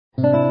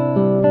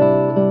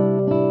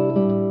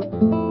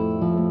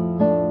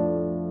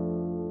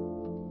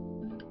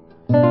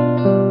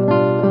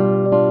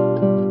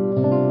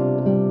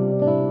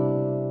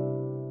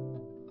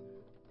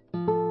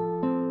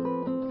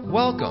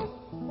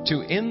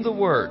to In the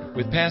Word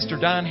with Pastor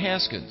Don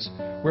Haskins,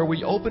 where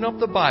we open up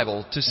the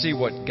Bible to see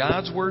what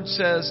God's Word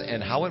says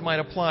and how it might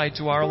apply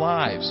to our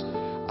lives.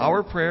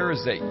 Our prayer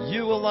is that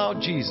you allow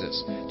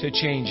Jesus to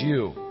change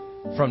you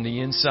from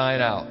the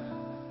inside out.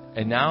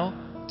 And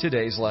now,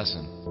 today's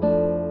lesson.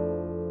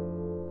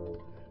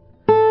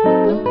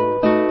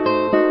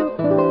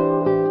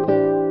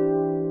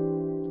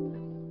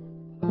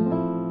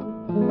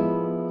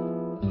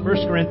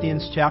 1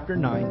 Corinthians chapter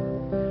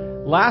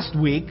 9. Last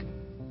week,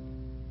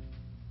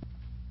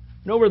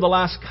 and over the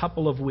last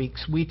couple of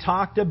weeks, we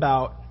talked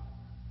about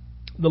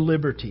the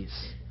liberties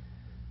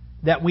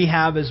that we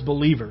have as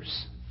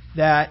believers.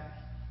 That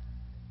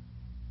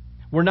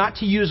we're not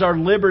to use our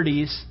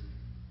liberties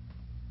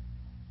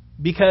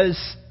because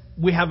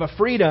we have a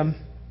freedom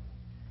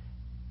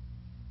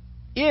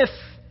if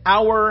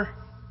our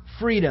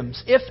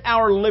freedoms, if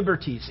our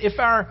liberties, if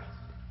our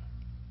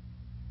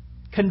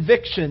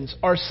convictions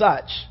are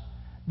such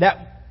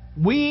that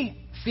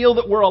we feel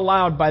that we're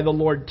allowed by the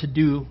Lord to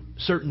do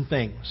certain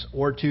things,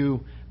 or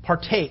to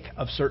partake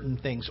of certain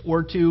things,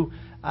 or to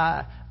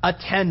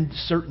attend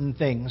certain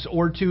things,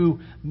 or to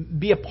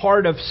be a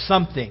part of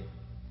something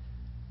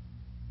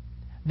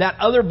that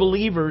other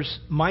believers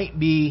might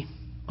be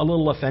a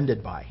little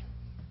offended by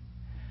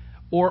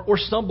or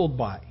stumbled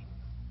by.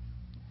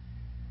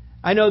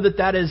 I know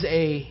that is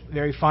a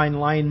very fine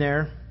line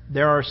there.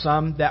 There are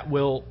some that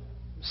will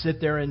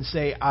sit there and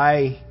say,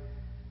 I'm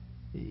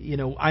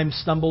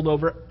stumbled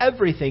over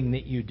everything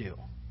that you do.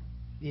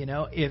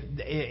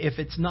 If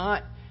it's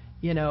not,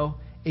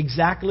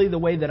 exactly the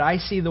way that I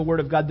see the Word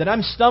of God, that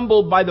I'm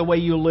stumbled by the way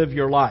you live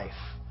your life.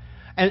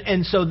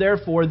 And so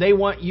therefore they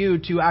want you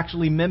to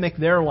actually mimic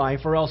their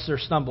life, or else they're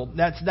stumbled.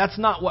 That's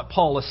not what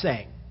Paul is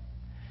saying.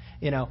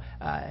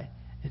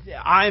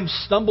 I'm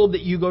stumbled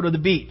that you go to the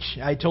beach.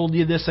 I told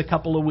you this a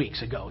couple of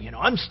weeks ago.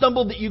 I'm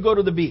stumbled that you go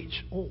to the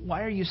beach. Well,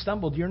 why are you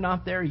stumbled? You're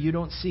not there. You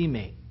don't see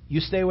me. You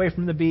stay away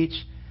from the beach,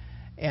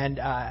 and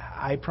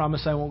I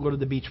promise I won't go to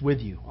the beach with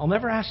you. I'll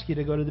never ask you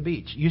to go to the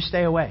beach. You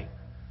stay away.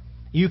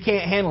 You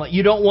can't handle it.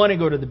 You don't want to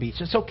go to the beach.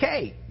 It's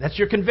okay. That's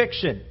your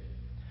conviction.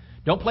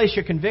 Don't place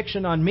your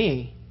conviction on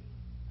me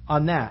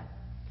on that.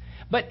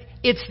 But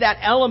it's that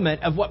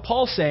element of what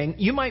Paul's saying.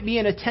 You might be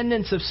in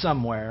attendance of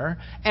somewhere,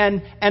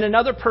 and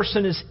another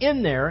person is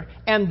in there,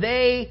 and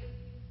they,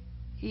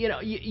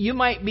 you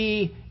might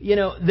be,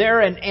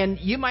 there, and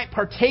you might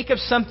partake of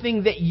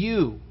something that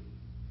you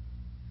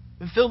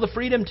feel the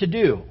freedom to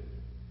do.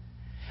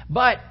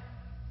 But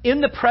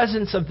in the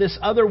presence of this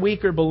other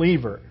weaker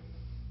believer,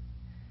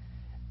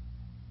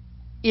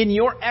 in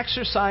your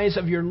exercise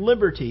of your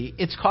liberty,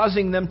 it's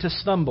causing them to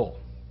stumble.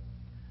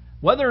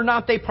 Whether or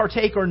not they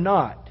partake or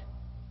not,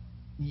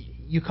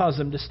 you cause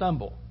them to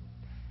stumble.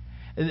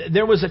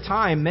 There was a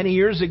time many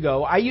years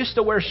ago, I used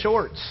to wear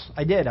shorts.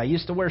 I did. I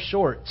used to wear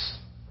shorts.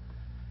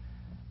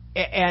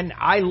 And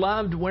I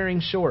loved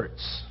wearing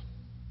shorts.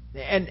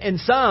 And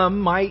some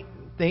might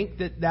think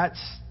that that's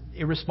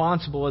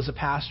irresponsible as a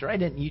pastor. I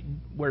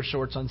didn't wear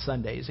shorts on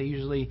Sundays.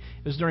 It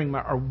was during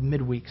our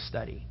midweek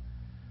study.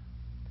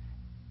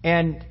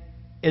 And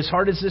as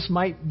hard as this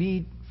might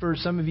be for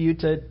some of you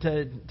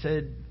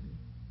to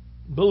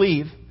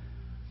believe,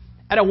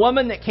 I had a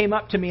woman that came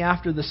up to me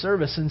after the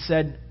service and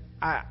said,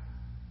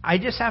 I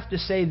just have to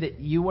say that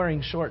you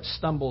wearing shorts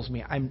stumbles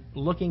me. I'm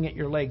looking at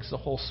your legs the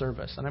whole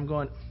service. And I'm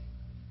going,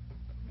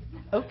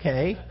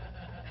 okay.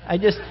 I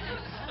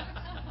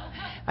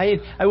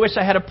wish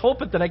I had a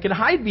pulpit that I could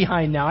hide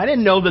behind now. I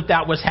didn't know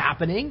that was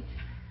happening.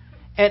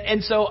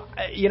 And so,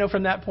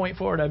 from that point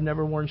forward, I've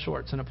never worn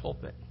shorts in a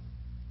pulpit.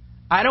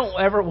 I don't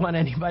ever want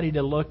anybody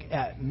to look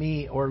at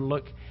me or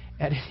look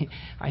at any.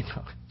 I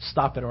know.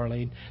 Stop it,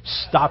 Arlene.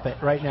 Stop it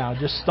right now.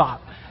 Just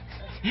stop.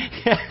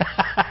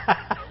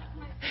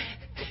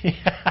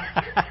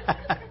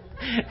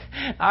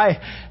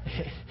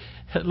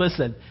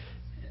 Listen.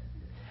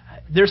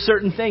 There's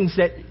certain things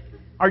that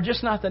are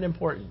just not that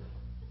important.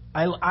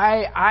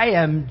 I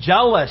am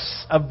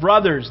jealous of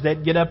brothers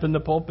that get up in the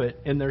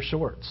pulpit in their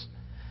shorts.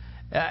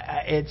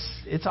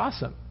 It's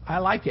awesome. I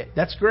like it.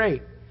 That's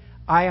great.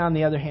 I, on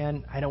the other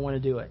hand, I don't want to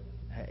do it.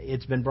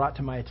 It's been brought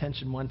to my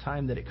attention one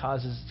time that it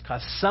caused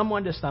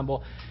someone to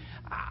stumble.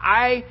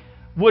 I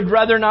would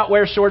rather not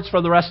wear shorts for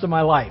the rest of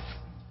my life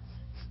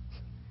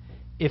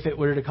if it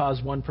were to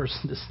cause one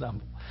person to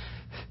stumble.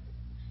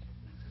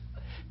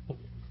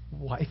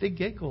 Why the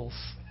giggles?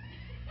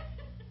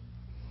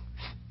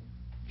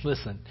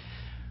 Listen.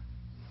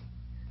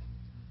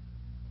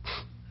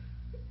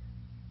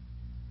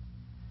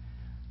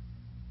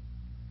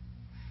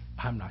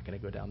 I'm not going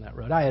to go down that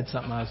road. I had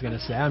something I was going to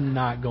say. I'm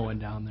not going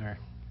down there.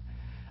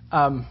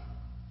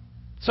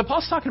 So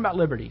Paul's talking about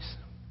liberties.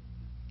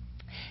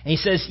 And he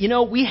says,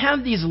 we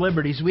have these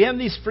liberties, we have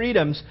these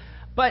freedoms,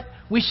 but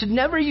we should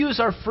never use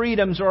our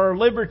freedoms or our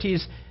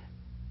liberties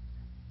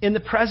in the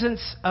presence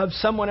of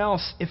someone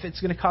else if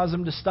it's going to cause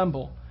them to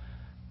stumble.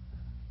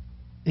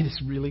 It is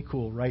really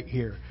cool right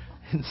here.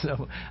 And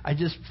so I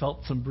just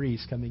felt some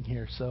breeze coming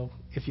here. So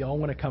if you all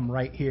want to come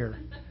right here.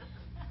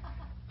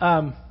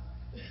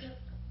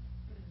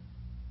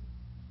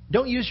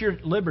 Don't use your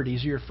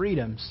liberties, your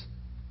freedoms,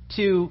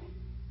 to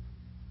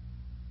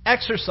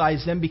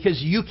exercise them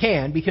because you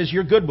can, because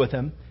you're good with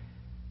them,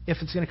 if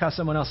it's going to cause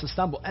someone else to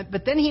stumble.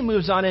 But then he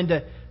moves on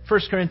into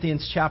 1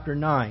 Corinthians chapter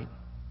 9.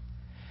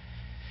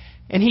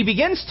 And he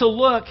begins to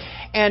look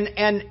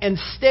and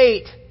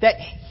state that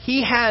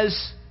he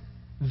has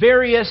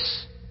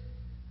various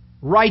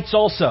rights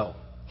also.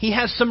 He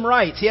has some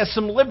rights. He has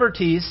some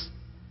liberties.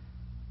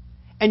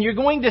 And you're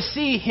going to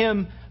see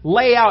him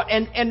lay out.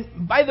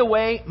 And by the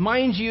way,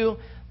 mind you,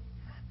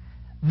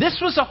 this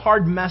was a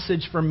hard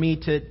message for me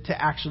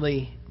to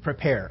actually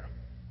prepare.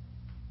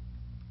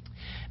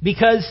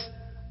 Because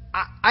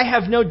I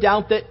have no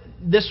doubt that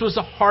this was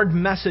a hard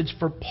message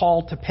for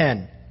Paul to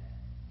pen.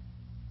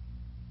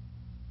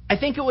 I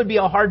think it would be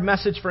a hard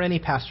message for any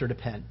pastor to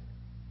pen.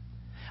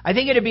 I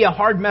think it would be a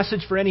hard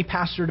message for any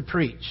pastor to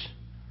preach.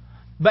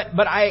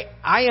 But I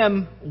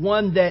am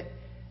one that,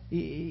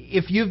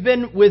 if you've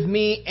been with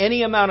me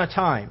any amount of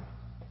time,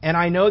 and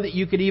I know that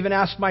you could even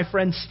ask my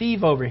friend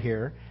Steve over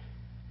here,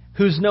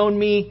 who's known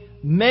me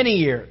many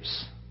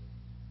years,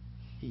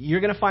 you're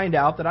going to find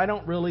out that I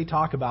don't really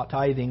talk about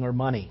tithing or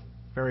money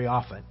very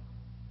often.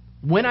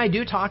 When I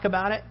do talk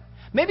about it,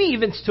 maybe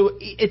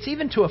it's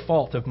even to a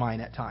fault of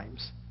mine at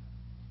times.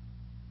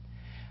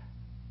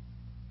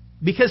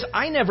 Because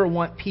I never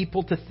want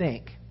people to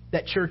think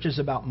that church is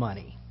about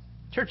money.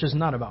 Church is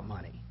not about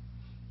money.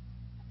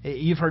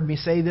 You've heard me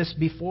say this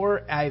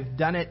before. I've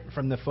done it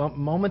from the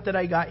moment that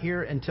I got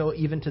here until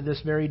even to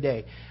this very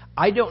day.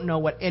 I don't know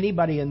what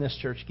anybody in this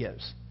church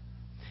gives.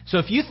 So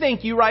if you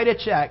think you write a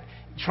check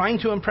trying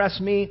to impress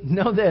me,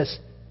 know this.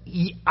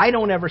 I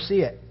don't ever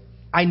see it.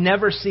 I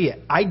never see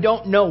it. I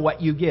don't know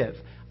what you give.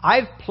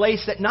 I've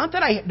placed it. Not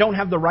that I don't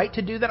have the right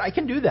to do that. I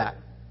can do that.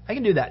 I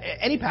can do that.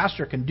 Any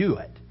pastor can do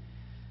it.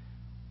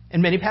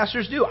 And many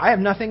pastors do. I have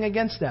nothing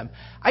against them.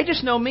 I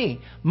just know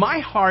me. My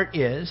heart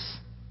is,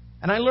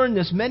 and I learned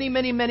this many,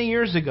 many, many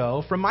years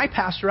ago from my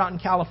pastor out in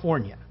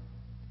California.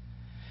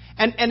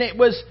 And it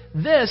was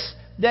this,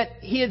 that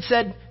he had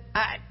said,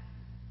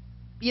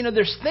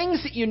 there's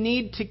things that you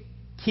need to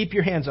keep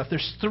your hands off.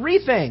 There's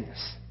 3 things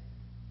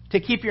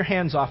to keep your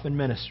hands off in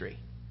ministry.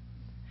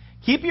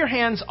 Keep your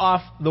hands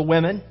off the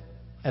women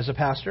as a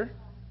pastor.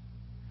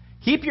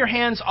 Keep your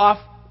hands off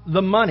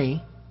the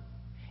money.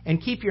 And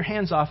keep your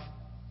hands off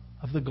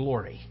of the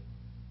glory.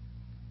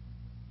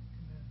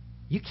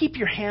 You keep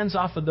your hands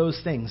off of those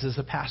things as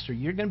a pastor,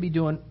 you're going to be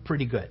doing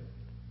pretty good.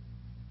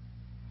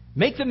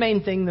 Make the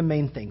main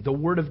thing, the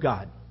Word of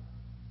God.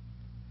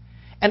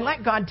 And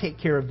let God take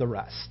care of the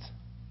rest.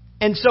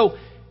 And so,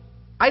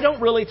 I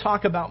don't really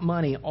talk about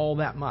money all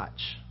that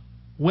much.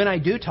 When I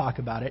do talk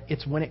about it,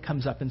 it's when it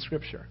comes up in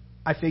Scripture.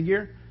 I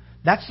figure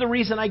that's the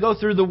reason I go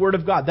through the Word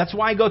of God. That's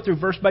why I go through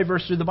verse by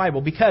verse through the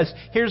Bible. Because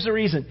here's the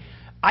reason.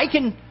 I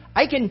can,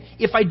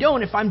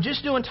 if I'm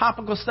just doing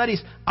topical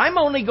studies, I'm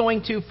only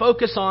going to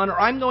focus on, or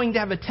I'm going to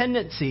have a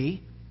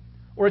tendency,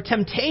 or a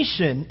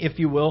temptation, if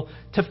you will,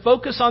 to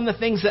focus on the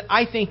things that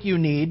I think you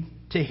need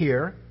to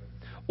hear,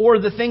 or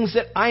the things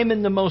that I'm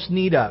in the most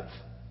need of.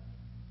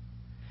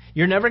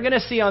 You're never going to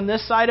see on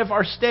this side of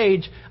our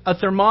stage a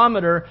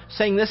thermometer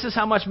saying this is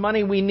how much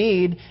money we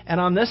need,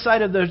 and on this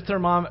side of the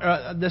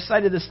this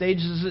side of the stage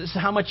this is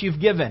how much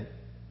you've given.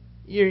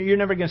 You're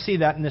never going to see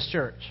that in this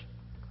church.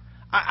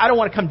 I don't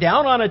want to come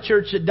down on a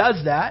church that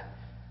does that.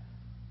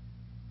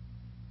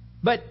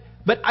 But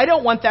I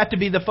don't want that to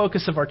be the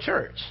focus of our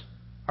church.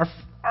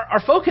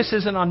 Our focus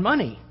isn't on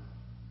money.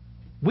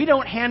 We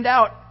don't hand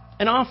out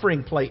an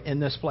offering plate in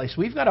this place.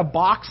 We've got a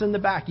box in the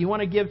back. You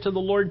want to give to the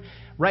Lord?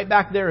 Right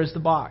back there is the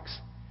box.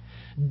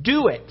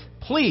 Do it.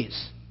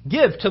 Please.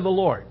 Give to the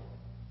Lord.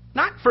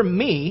 Not for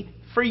me,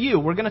 for you.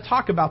 We're going to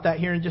talk about that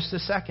here in just a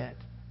second.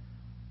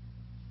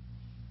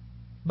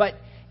 But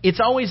it's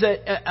always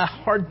a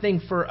hard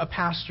thing for a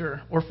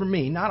pastor, or for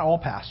me, not all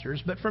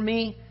pastors, but for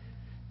me,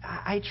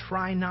 I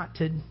try not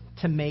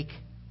to make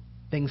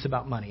things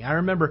about money. I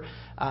remember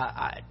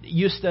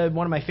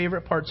one of my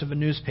favorite parts of a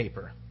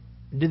newspaper.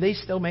 Do they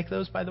still make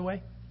those, by the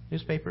way?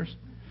 Newspapers?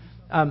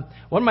 One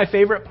of my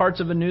favorite parts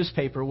of a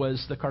newspaper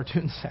was the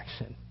cartoon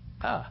section.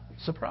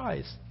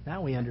 Surprise.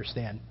 Now we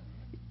understand.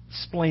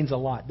 Explains a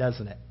lot,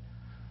 doesn't it?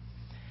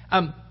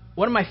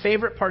 One of my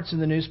favorite parts of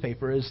the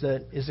newspaper is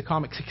the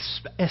comics,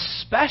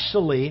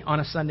 especially on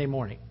a Sunday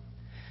morning.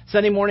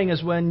 Sunday morning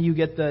is when you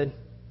get the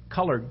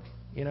colored,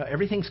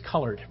 everything's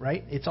colored,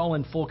 right? It's all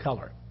in full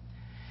color.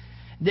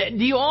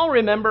 Do you all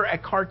remember a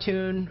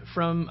cartoon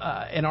from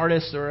an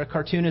artist or a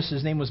cartoonist?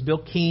 His name was Bill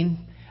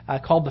Keane,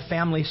 called The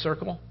Family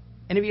Circle.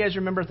 Any of you guys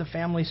remember The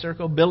Family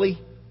Circle? Billy,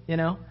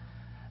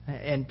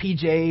 and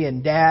PJ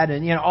and Dad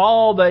and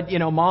all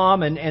the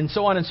Mom and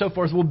so on and so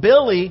forth. Well,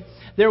 Bill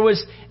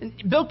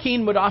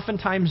Keane would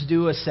oftentimes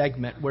do a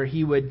segment where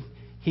he would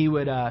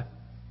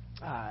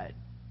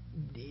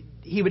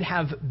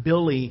have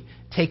Billy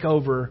take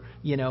over.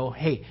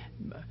 Hey,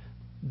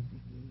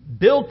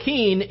 Bill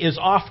Keane is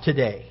off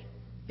today.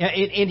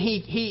 And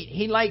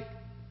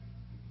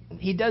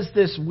he does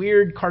this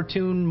weird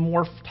cartoon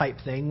morph type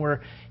thing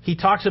where he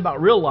talks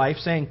about real life,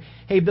 saying,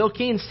 hey, Bill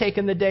Keene's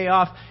taken the day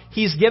off.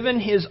 He's given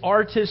his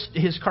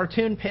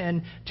cartoon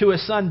pen to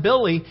his son,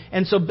 Billy,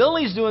 and so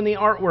Billy's doing the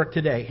artwork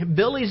today.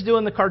 Billy's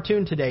doing the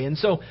cartoon today. And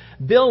so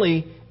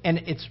Billy, and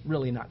it's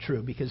really not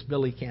true because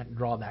Billy can't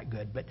draw that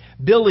good, but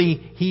Billy,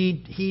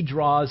 he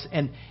draws,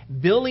 and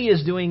Billy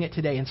is doing it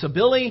today. And so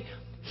Billy,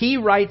 he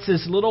writes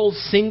this little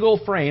single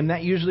frame.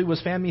 That usually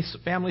was Family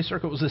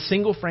Circle. It was a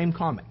single frame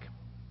comic.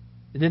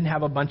 It didn't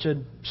have a bunch of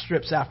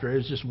strips after it. It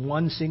was just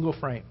one single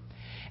frame.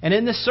 And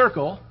in this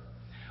circle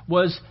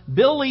was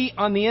Billy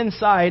on the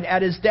inside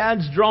at his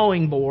dad's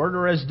drawing board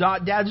or his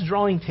dad's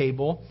drawing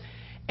table.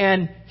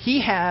 And he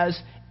has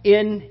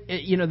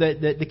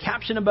the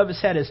caption above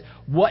his head is,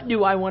 what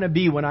do I want to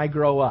be when I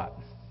grow up?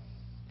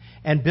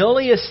 And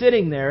Billy is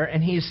sitting there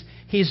and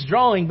he's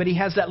drawing, but he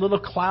has that little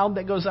cloud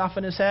that goes off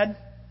in his head.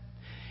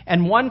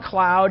 And one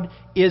cloud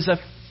is a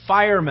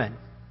fireman.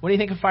 What do you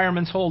think a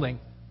fireman's holding?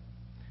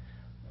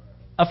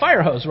 A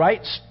fire hose,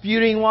 right?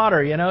 Spewing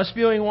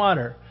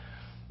water.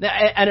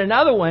 And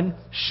another one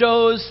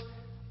shows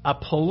a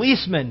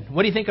policeman.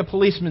 What do you think a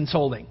policeman's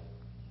holding?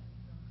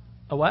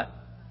 A what?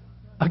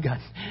 A gun.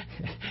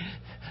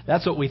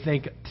 That's what we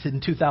think in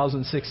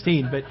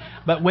 2016.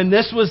 But when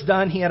this was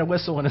done, he had a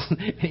whistle and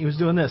he was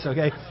doing this,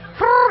 okay?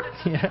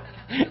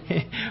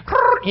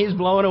 He's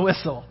blowing a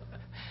whistle.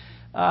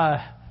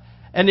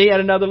 And he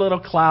had another little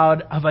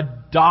cloud of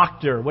a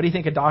doctor. What do you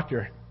think a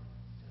doctor?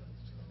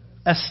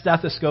 A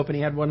stethoscope, and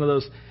he had one of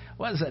those,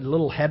 what is that,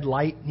 little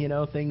headlight,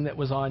 thing that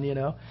was on,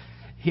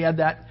 He had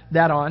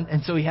that on,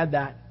 and so he had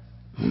that.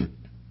 And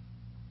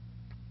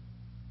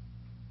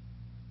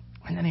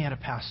then he had a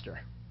pastor.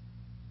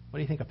 What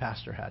do you think a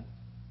pastor had?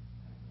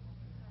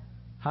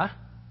 Huh?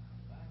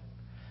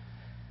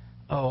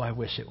 Oh, I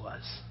wish it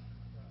was.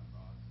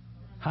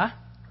 Huh?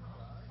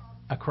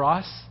 A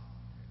cross?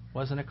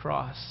 Wasn't a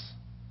cross.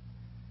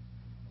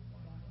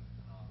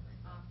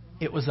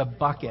 It was a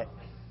bucket.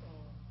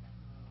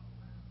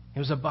 It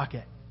was a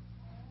bucket.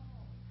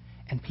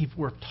 And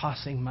people were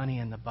tossing money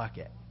in the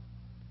bucket.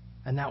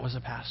 And that was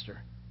a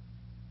pastor.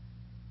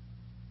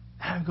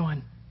 And I'm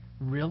going,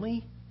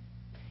 really?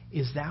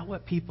 Is that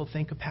what people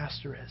think a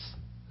pastor is?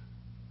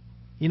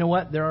 You know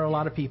what? There are a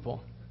lot of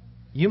people.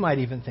 You might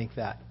even think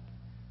that.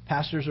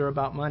 Pastors are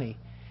about money.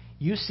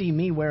 You see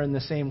me wearing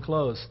the same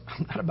clothes.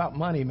 I'm not about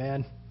money,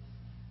 man.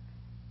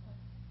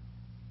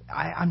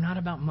 I'm not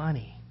about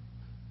money.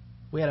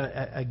 We had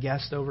a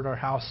guest over at our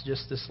house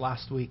just this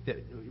last week that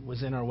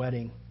was in our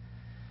wedding.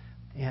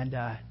 And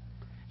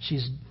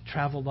she's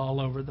traveled all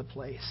over the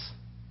place.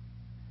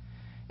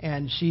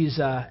 And she's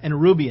an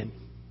Arubian,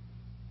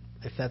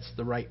 if that's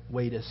the right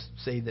way to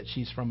say that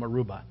she's from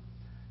Aruba.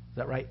 Is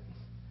that right?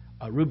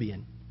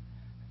 Arubian.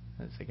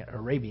 That's like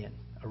Arabian.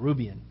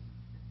 Arubian.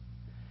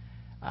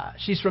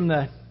 She's from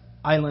the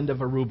island of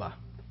Aruba.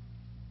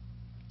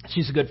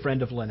 She's a good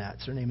friend of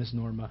Lynette's. Her name is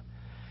Norma.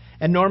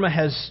 And Norma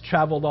has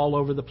traveled all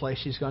over the place.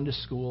 She's gone to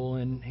school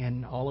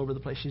and all over the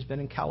place. She's been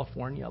in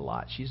California a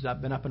lot. She's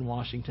been up in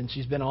Washington.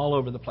 She's been all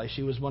over the place.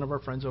 She was one of our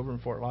friends over in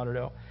Fort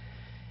Lauderdale.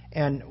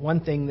 And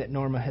one thing that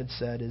Norma had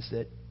said is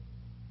that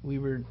we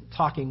were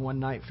talking one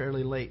night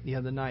fairly late the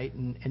other night,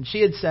 and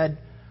she had said,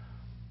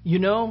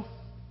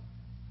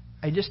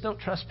 I just don't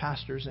trust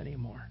pastors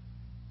anymore.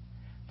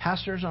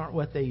 Pastors aren't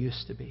what they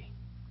used to be.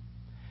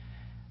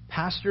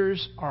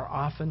 Pastors are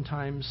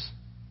oftentimes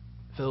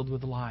filled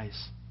with lies.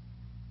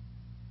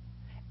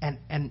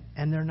 And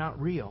they're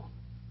not real.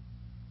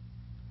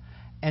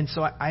 And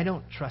so I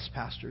don't trust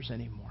pastors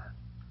anymore.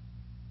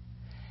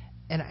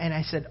 And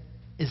I said,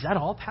 is that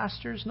all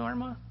pastors,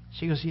 Norma?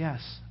 She goes,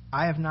 yes.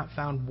 I have not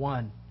found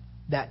one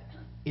that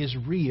is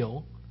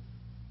real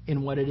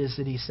in what it is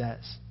that he says.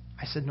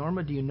 I said,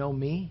 Norma, do you know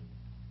me?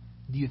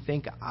 Do you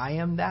think I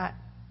am that?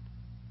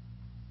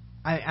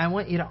 I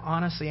want you to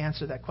honestly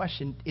answer that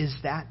question. Is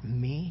that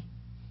me?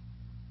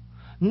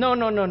 No,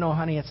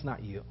 honey, it's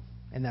not you.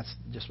 And that's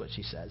just what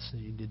she says.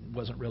 She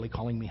wasn't really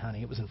calling me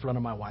honey. It was in front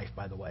of my wife,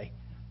 by the way.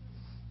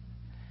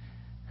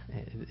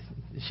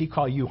 She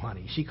calls you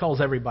honey. She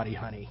calls everybody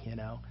honey,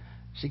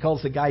 She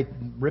calls the guy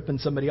ripping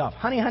somebody off.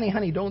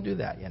 Honey, don't do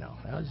that,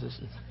 That was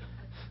just...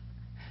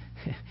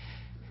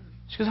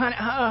 She goes,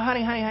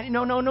 honey.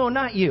 No,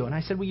 not you. And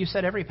I said, well, you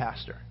said every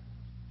pastor.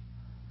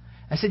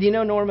 I said,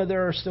 Norma,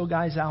 there are still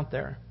guys out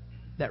there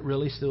that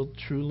really still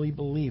truly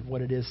believe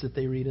what it is that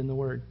they read in the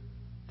Word,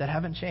 that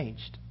haven't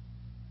changed.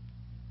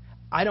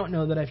 I don't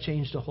know that I've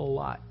changed a whole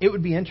lot. It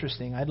would be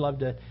interesting. I'd love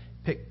to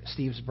pick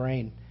Steve's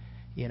brain,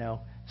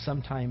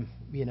 sometime,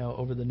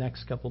 over the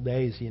next couple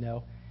days,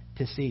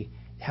 to see,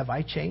 have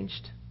I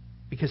changed?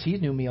 Because he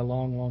knew me a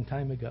long, long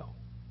time ago.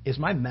 Is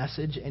my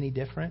message any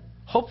different?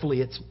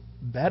 Hopefully it's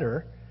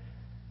better,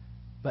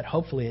 but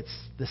hopefully it's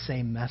the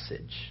same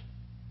message.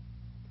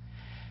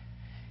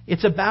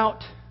 It's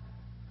about,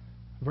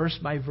 verse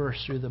by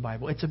verse through the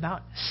Bible, it's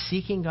about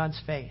seeking God's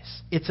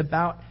face. It's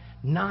about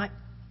not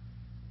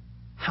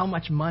how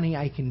much money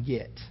I can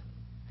get.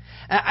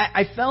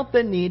 I felt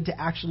the need to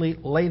actually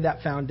lay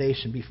that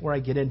foundation before I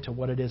get into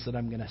what it is that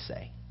I'm going to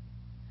say.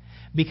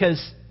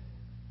 Because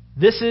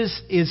This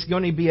is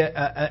going to be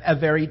a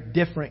very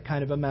different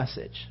kind of a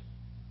message.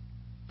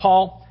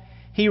 Paul,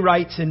 he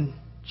writes in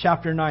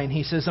chapter 9,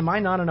 he says, am I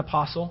not an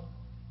apostle?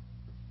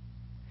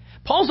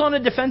 Paul's on the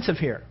defensive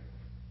here.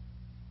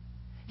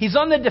 He's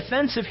on the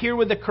defensive here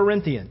with the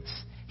Corinthians.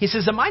 He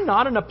says, am I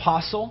not an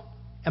apostle?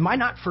 Am I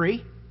not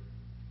free?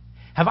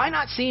 Have I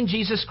not seen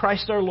Jesus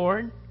Christ our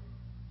Lord?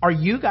 Are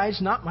you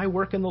guys not my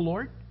work in the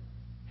Lord?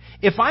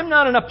 If I'm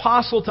not an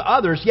apostle to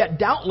others, yet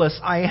doubtless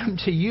I am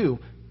to you.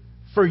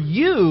 For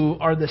you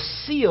are the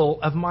seal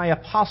of my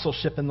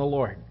apostleship in the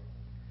Lord.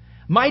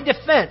 My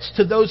defense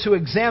to those who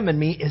examine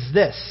me is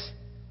this.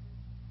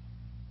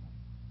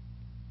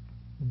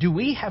 Do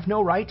we have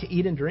no right to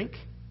eat and drink?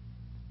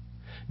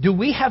 Do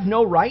we have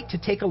no right to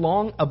take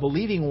along a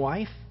believing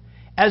wife,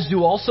 as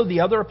do also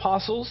the other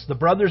apostles, the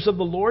brothers of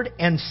the Lord,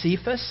 and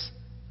Cephas?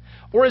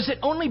 Or is it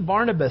only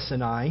Barnabas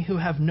and I who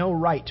have no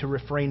right to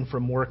refrain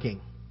from working?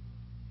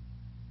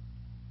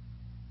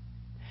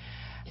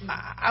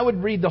 I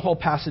would read the whole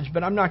passage,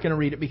 but I'm not going to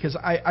read it because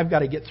I've got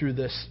to get through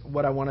this,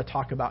 what I want to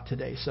talk about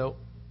today. So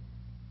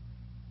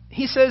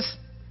he says,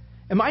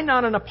 am I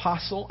not an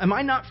apostle? Am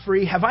I not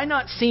free? Have I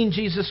not seen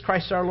Jesus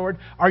Christ our Lord?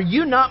 Are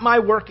you not my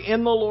work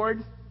in the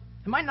Lord?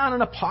 Am I not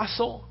an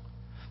apostle?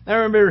 I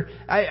remember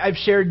I've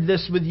shared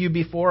this with you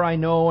before, I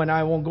know, and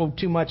I won't go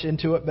too much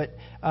into it, but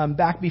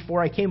back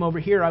before I came over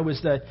here, I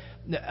was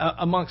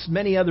amongst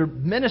many other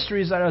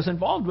ministries that I was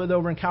involved with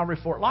over in Calvary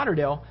Fort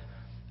Lauderdale,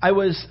 I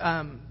was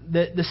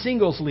the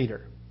singles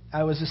leader.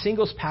 I was a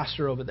singles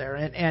pastor over there,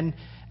 and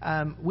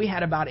we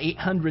had about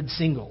 800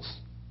 singles.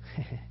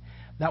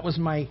 That was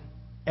my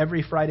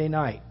every Friday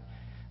night.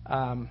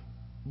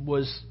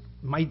 Was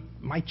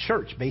my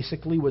church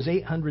basically was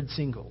 800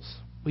 singles.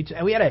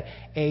 We had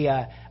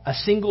a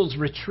singles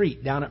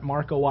retreat down at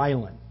Marco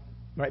Island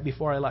right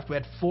before I left. We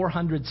had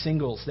 400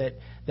 singles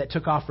that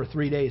took off for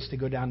 3 days to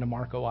go down to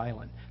Marco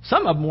Island.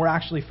 Some of them were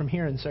actually from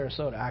here in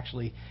Sarasota,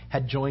 actually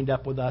had joined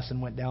up with us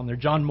and went down there.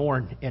 John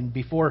Moore, and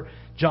before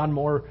John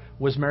Moore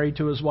was married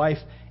to his wife,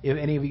 if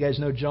any of you guys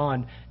know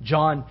John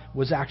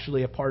was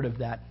actually a part of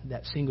that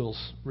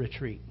singles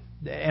retreat.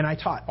 And I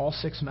taught all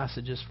 6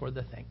 messages for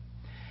the thing.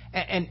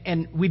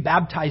 And we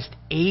baptized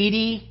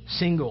 80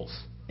 singles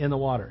in the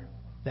water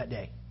that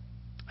day,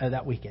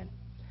 that weekend.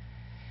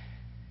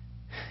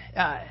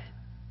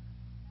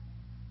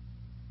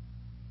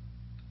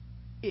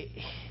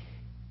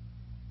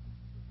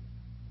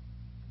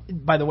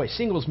 By the way,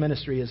 singles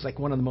ministry is like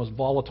one of the most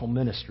volatile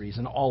ministries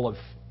in all of,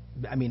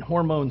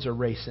 hormones are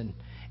racing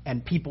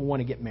and people want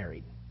to get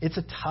married. It's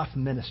a tough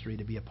ministry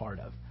to be a part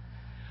of.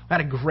 I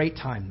had a great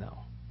time though.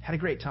 Had a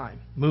great time.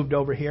 Moved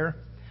over here.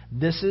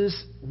 This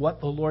is what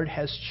the Lord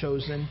has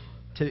chosen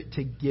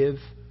to give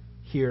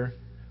here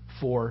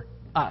for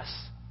us.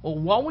 Well,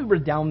 while we were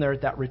down there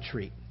at that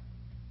retreat,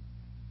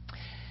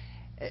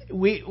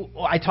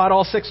 I taught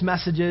all 6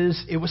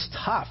 messages. It was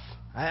tough.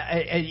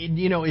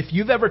 If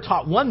you've ever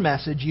taught one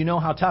message, you know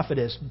how tough it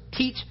is.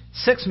 Teach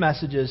 6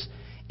 messages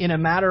in a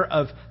matter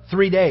of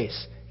 3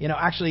 days.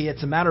 Actually,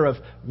 it's a matter of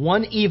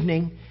one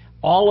evening,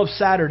 all of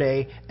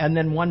Saturday, and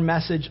then one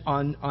message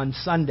on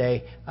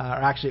Sunday. Or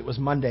actually, it was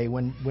Monday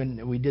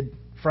when we did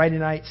Friday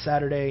night,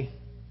 Saturday,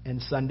 and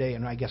Sunday,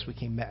 and I guess we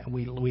came back.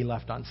 We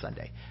left on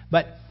Sunday,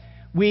 but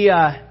we.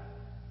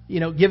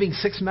 Giving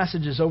 6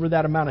 messages over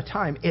that amount of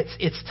time,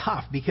 it's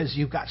tough because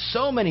you've got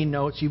so many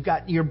notes.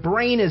 Your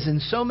brain is in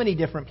so many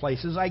different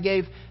places. I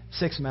gave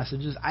 6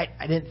 messages. I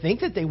didn't think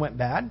that they went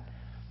bad.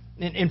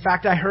 In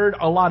fact, I heard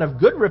a lot of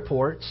good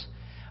reports,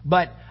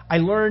 but I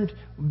learned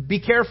be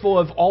careful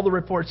of all the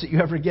reports that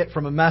you ever get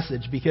from a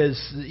message because,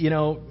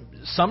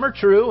 some are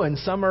true and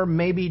some are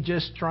maybe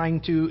just trying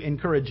to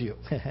encourage you.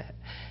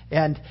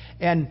 and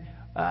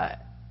I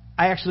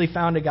actually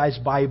found a guy's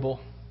Bible.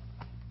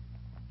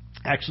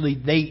 Actually,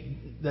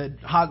 the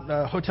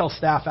hotel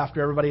staff,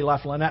 after everybody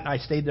left, Lynette and I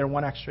stayed there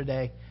one extra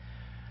day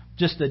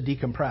just to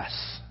decompress,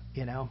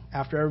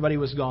 after everybody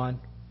was gone.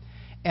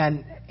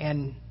 And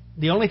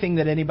the only thing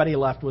that anybody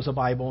left was a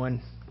Bible,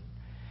 and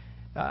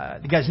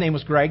the guy's name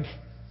was Greg.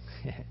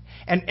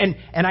 and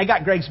I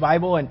got Greg's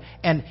Bible,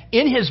 and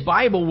in his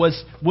Bible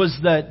was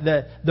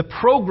the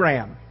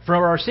program for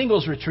our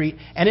singles retreat,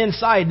 and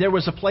inside there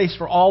was a place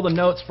for all the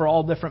notes for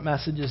all different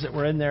messages that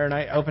were in there. And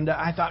I opened it.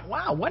 I thought,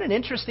 wow, what an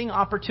interesting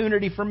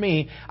opportunity for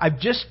me. I've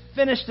just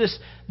finished this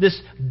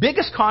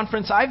biggest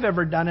conference I've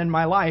ever done in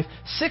my life.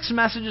 6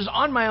 messages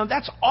on my own.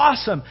 That's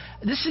awesome.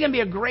 This is going to be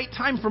a great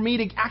time for me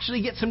to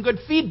actually get some good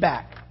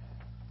feedback.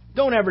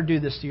 Don't ever do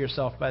this to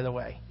yourself, by the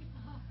way.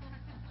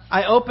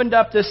 I opened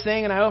up this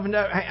thing, and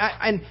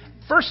and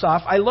first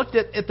off, I looked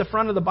at the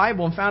front of the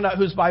Bible and found out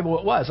whose Bible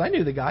it was. I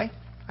knew the guy.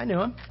 I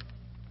knew him.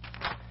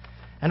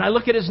 And I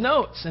look at his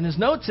notes, and his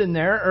notes in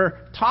there are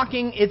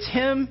talking. It's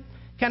him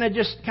kind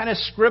of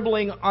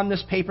scribbling on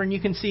this paper, and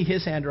you can see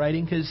his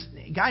handwriting because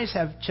guys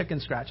have chicken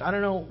scratch. I don't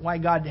know why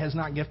God has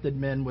not gifted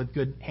men with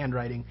good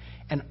handwriting,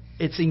 and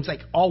it seems like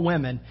all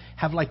women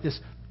have like this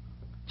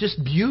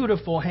just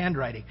beautiful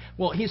handwriting.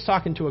 Well, he's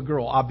talking to a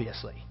girl,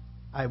 obviously.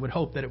 I would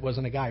hope that it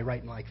wasn't a guy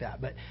writing like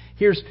that. But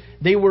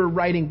they were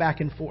writing back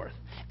and forth.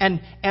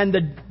 And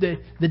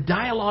the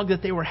dialogue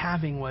that they were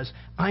having was,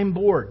 I'm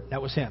bored.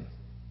 That was him.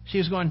 She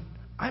was going,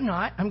 I'm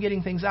not. I'm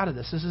getting things out of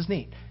this. This is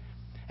neat.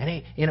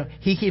 And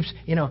he keeps,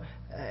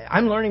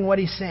 I'm learning what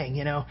he's saying,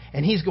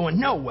 and he's going,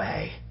 no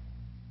way.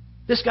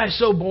 This guy's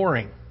so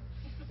boring.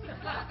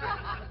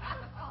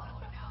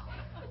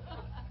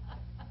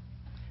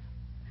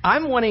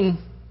 I'm wanting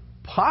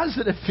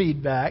positive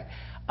feedback.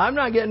 I'm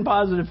not getting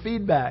positive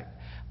feedback.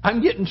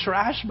 I'm getting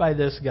trashed by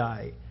this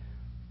guy.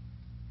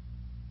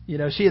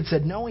 She had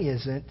said, no, he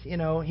isn't.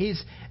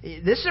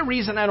 This is a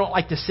reason I don't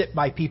like to sit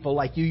by people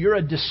like you. You're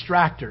a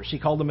distractor. She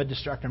called him a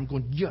distractor. I'm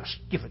going, just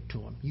give it to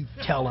him. You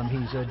tell him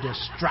he's a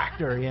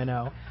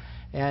distractor,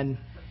 And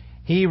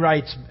he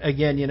writes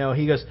again,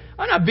 he goes,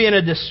 I'm not being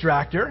a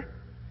distractor.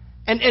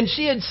 And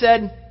she had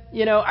said,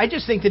 I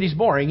just think that he's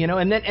boring,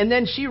 And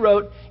then she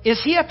wrote, is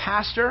he a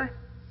pastor?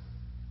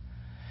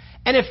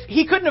 And if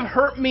he couldn't have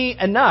hurt me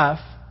enough,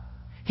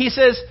 he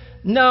says,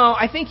 no,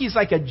 I think he's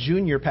like a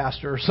junior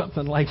pastor or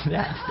something like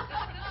that.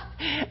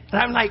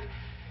 And I'm like,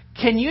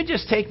 can you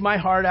just take my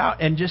heart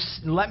out and just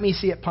let me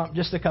see it pump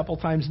just a couple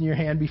times in your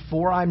hand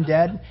before I'm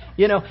dead?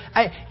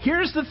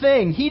 Here's the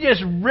thing. He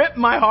just ripped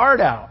my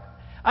heart out.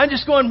 I'm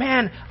just going,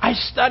 man, I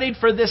studied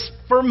for this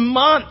for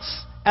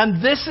months,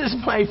 and this is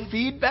my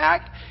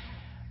feedback.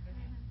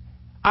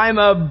 I'm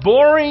a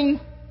boring,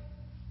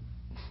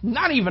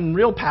 not even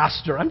real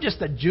pastor. I'm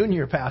just a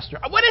junior pastor.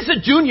 What is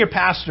a junior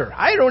pastor?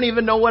 I don't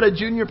even know what a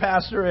junior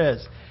pastor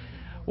is.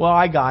 Well,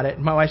 I got it.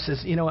 My wife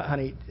says, you know what,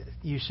 honey,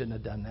 you shouldn't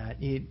have done that.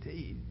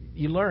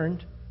 You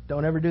learned.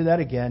 Don't ever do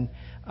that again.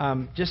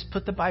 Just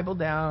put the Bible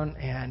down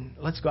and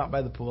let's go out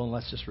by the pool and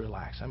let's just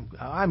relax.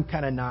 I'm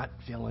kind of not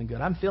feeling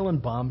good. I'm feeling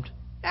bummed,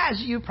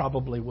 as you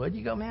probably would.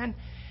 You go, man,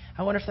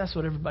 I wonder if that's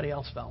what everybody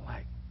else felt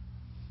like.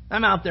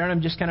 I'm out there and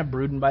I'm just kind of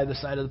brooding by the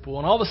side of the pool.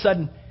 And all of a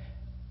sudden,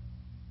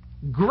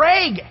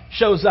 Greg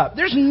shows up.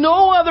 There's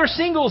no other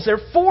singles there.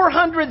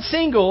 400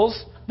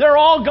 singles. They're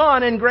all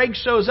gone. And Greg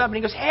shows up and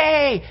he goes,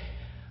 hey,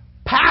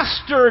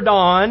 Pastor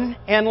Don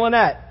and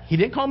Lynette. He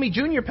didn't call me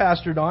Junior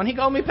Pastor Don. He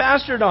called me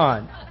Pastor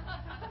Don.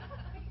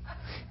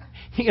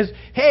 He goes,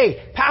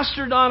 hey,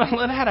 Pastor Don and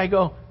Lynette. I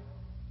go,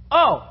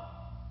 oh.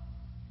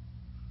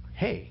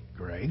 Hey,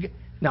 Greg.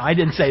 No, I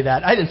didn't say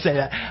that.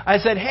 I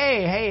said,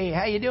 hey,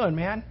 how you doing,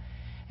 man?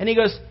 And he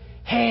goes,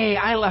 hey,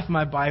 I left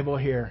my Bible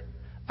here.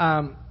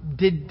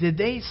 Did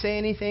they say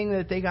anything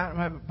that they got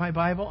my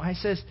Bible? I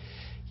says,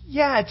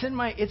 yeah, it's in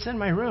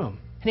my room.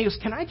 And he goes,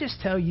 can I just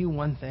tell you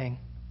one thing?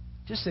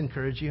 Just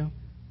encourage you.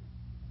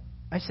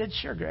 I said,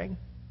 sure, Greg.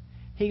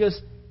 He goes,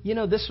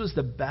 this was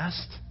the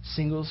best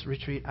singles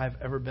retreat I've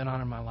ever been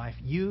on in my life.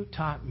 You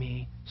taught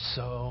me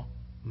so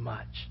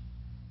much.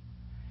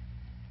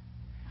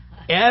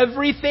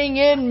 Everything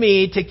in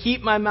me to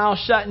keep my mouth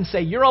shut and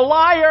say, you're a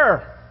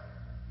liar.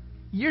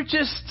 You're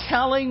just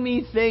telling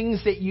me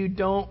things that you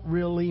don't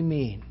really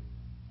mean.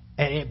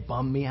 And it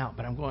bummed me out.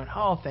 But I'm going,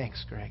 oh,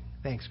 thanks, Greg.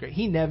 Thanks, Greg.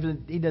 He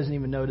doesn't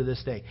even know to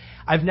this day.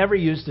 I've never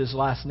used his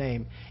last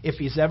name. If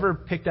he's ever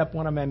picked up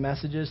one of my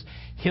messages,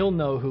 he'll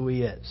know who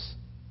he is.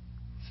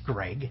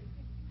 Greg,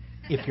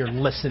 if you're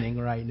listening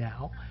right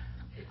now.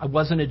 I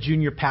wasn't a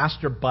junior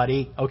pastor,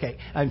 buddy. Okay,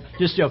 I'm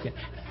just joking.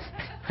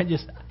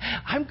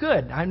 I'm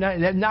good. I'm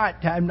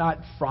not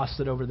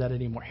frosted over that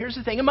anymore. Here's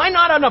the thing. Am I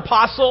not an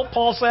apostle,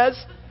 Paul says?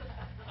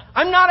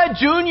 I'm not a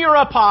junior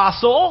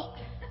apostle.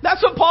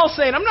 That's what Paul's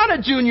saying. I'm not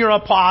a junior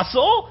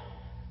apostle.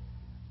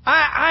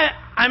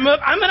 I'm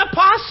an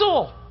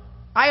apostle.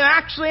 I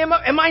actually am.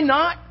 Am I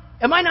not?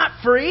 Am I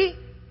not free?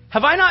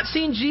 Have I not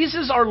seen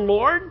Jesus our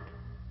Lord?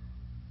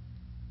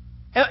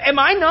 Am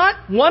I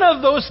not one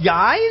of those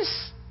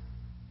guys?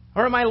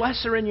 Or am I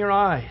lesser in your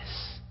eyes?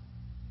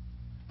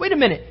 Wait a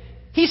minute.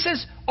 He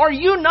says, are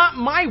you not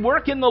my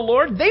work in the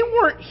Lord? They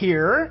weren't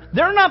here.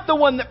 They're not the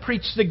one that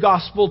preached the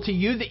gospel to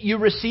you that you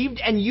received,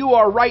 and you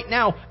are right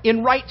now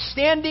in right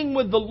standing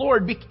with the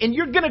Lord, and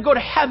you're going to go to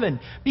heaven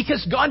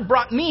because God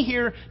brought me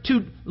here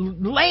to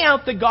lay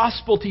out the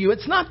gospel to you.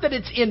 It's not that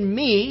it's in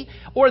me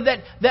or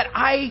that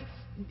I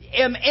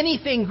am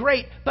anything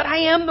great, but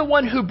I am the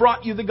one who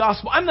brought you the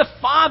gospel. I'm the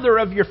father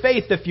of your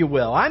faith, if you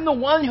will. I'm the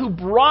one who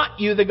brought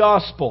you the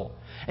gospel,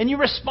 and you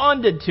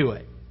responded to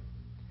it.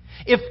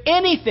 If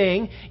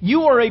anything,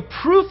 you are a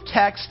proof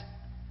text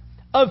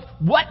of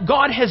what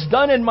God has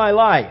done in my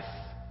life.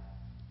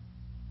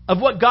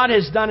 Of what God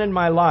has done in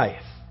my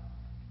life.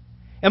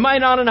 Am I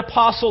not an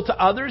apostle to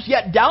others?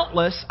 Yet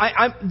doubtless,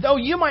 though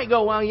you might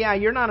go, well, yeah,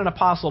 you're not an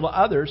apostle to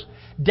others.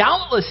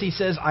 Doubtless, he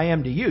says, I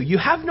am to you. You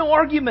have no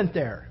argument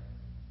there.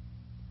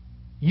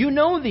 You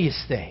know these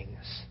things.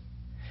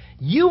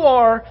 You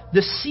are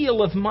the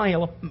seal of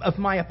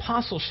my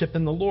apostleship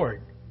in the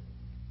Lord.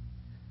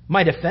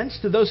 My defense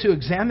to those who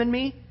examine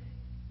me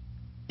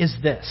is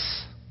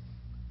this.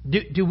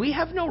 Do we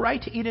have no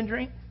right to eat and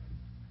drink?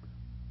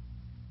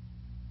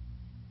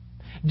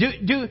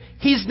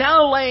 He's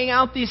now laying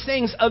out these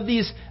things of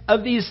these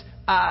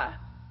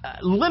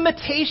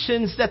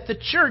limitations that the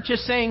church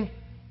is saying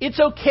it's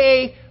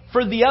okay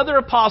for the other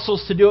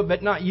apostles to do it,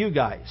 but not you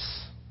guys.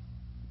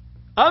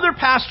 Other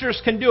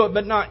pastors can do it,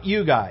 but not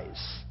you guys.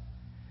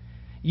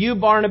 You,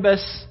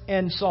 Barnabas,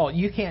 and Saul,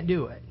 you can't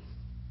do it.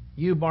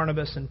 You,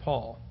 Barnabas, and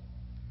Paul.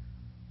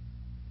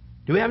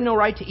 Do we have no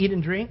right to eat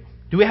and drink?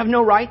 Do we have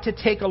no right to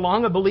take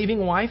along a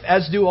believing wife,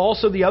 as do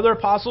also the other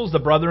apostles, the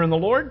brother in the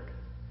Lord,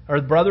 or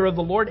the brother of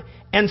the Lord,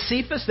 and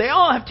Cephas? They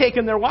all have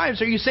taken their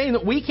wives. Are you saying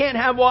that we can't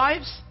have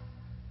wives?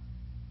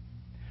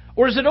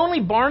 Or is it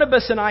only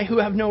Barnabas and I who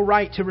have no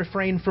right to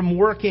refrain from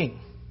working?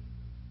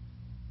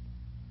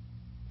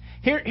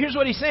 Here's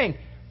what he's saying.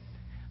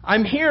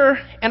 I'm here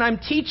and I'm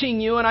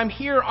teaching you, and I'm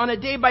here on a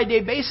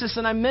day-by-day basis,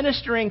 and I'm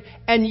ministering,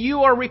 and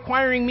you are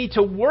requiring me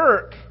to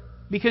work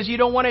because you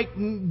don't want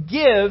to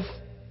give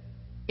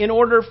in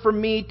order for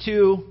me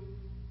to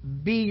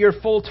be your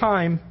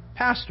full-time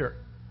pastor,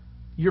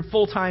 your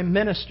full-time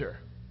minister.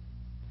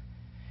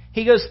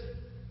 He goes,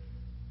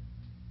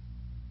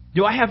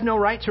 do I have no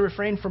right to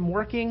refrain from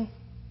working?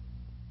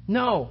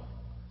 No.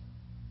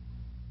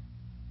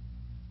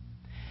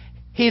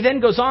 He then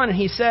goes on and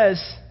he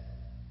says,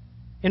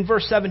 in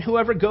verse 7,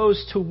 whoever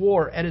goes to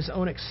war at his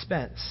own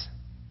expense.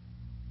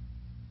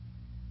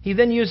 He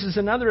then uses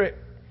another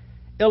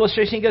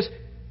illustration. He goes,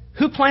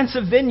 who plants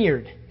a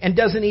vineyard and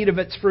doesn't eat of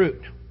its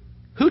fruit?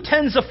 Who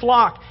tends a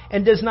flock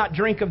and does not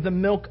drink of the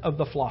milk of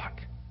the flock?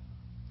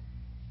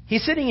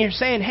 He's sitting here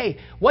saying, hey,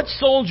 what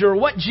soldier,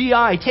 what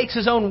GI takes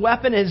his own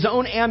weapon and his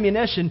own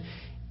ammunition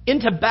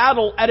into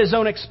battle at his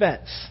own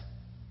expense?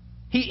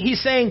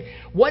 He's saying,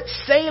 what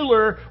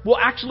sailor will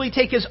actually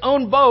take his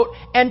own boat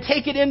and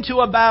take it into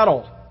a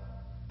battle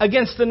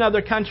against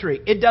another country?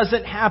 It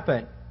doesn't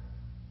happen.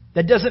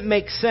 That doesn't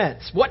make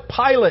sense. What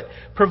pilot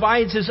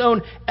provides his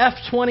own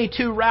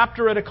F-22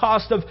 Raptor at a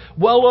cost of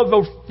well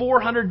over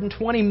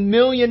 $420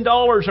 million,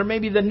 or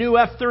maybe the new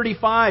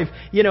F-35,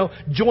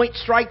 Joint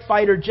Strike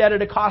Fighter jet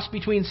at a cost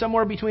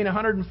somewhere between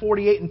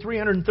 $148 and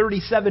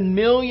 $337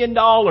 million?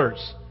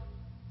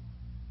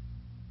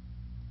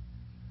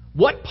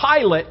 What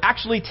pilot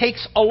actually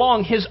takes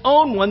along his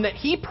own one that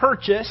he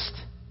purchased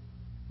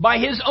by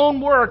his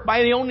own work,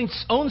 by the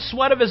own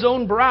sweat of his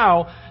own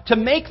brow, to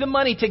make the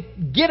money to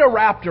get a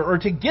Raptor or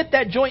to get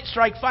that Joint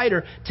Strike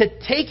Fighter, to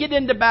take it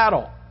into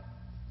battle,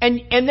 and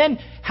then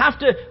have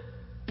to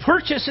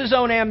purchase his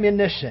own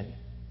ammunition?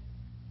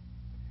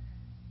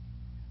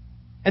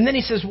 And then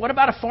he says, what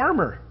about a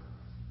farmer?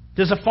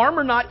 Does a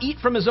farmer not eat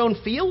from his own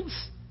fields?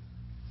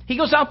 He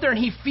goes out there and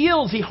he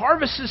fields, he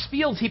harvests his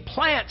fields, he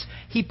plants,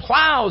 he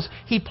plows,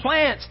 he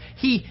plants,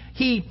 he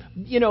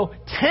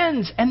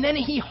tends, and then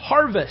he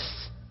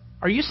harvests.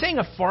 Are you saying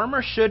a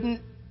farmer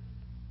shouldn't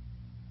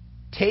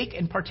take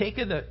and partake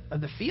of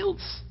the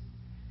fields?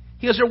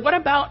 He goes, or what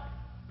about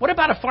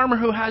a farmer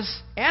who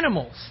has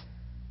animals,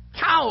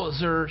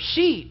 cows or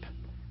sheep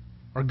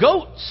or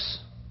goats?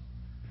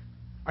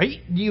 Do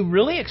you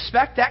really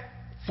expect that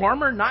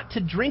farmer not to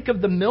drink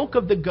of the milk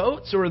of the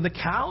goats or the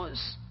cows,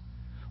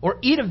 or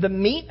eat of the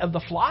meat of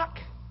the flock?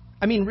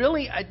 I mean,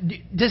 really,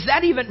 does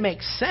that even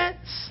make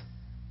sense?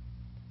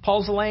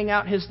 Paul's laying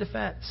out his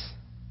defense.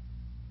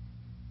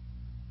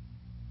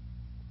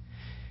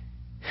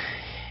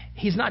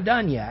 He's not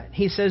done yet.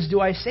 He says, do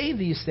I say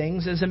these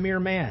things as a mere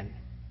man?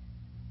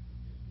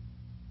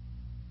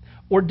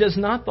 Or does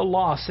not the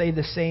law say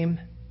the same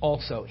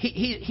also?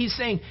 He's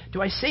saying,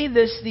 do I say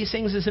these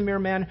things as a mere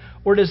man?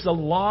 Or does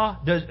not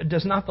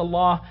the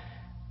law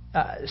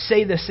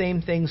say the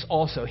same things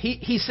also?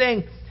 He's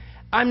saying,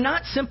 I'm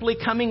not simply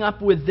coming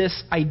up with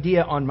this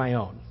idea on my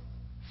own.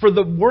 For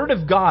the Word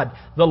of God,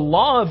 the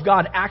law of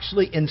God,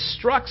 actually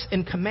instructs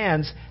and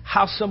commands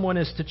how someone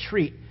is to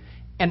treat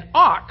an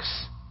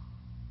ox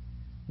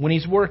when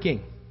he's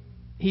working.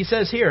 He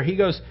says here, he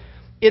goes,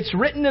 it's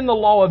written in the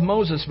law of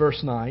Moses,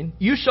 verse 9,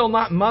 you shall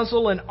not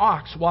muzzle an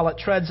ox while it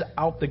treads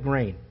out the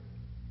grain.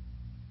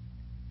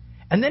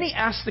 And then he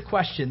asks the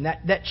question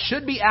that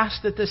should be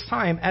asked at this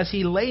time as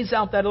he lays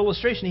out that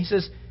illustration. He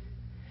says,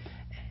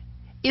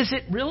 is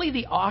it really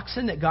the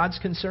oxen that God's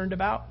concerned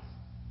about?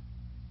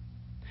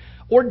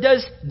 Or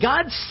does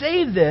God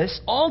say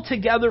this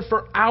altogether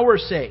for our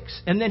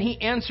sakes? And then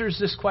he answers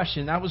this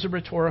question. That was a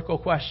rhetorical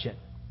question.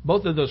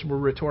 Both of those were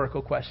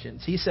rhetorical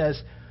questions. He says,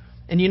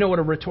 and you know what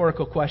a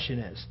rhetorical question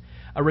is.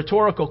 A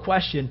rhetorical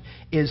question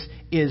is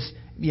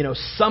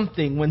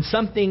something. When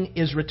something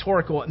is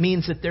rhetorical, it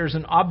means that there's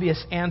an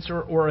obvious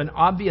answer or an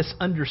obvious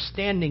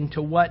understanding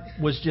to what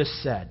was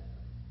just said.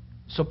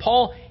 So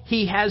Paul,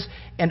 he has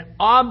an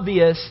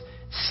obvious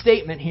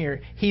statement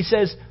here. He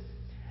says,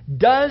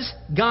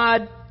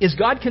 is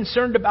God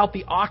concerned about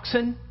the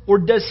oxen? Or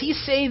does he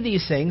say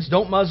these things,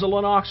 don't muzzle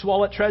an ox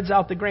while it treads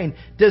out the grain?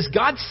 Does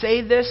God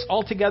say this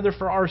altogether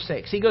for our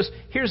sakes? He goes,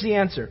 here's the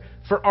answer.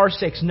 For our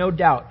sakes, no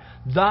doubt.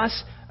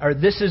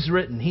 This is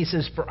written. He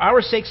says, for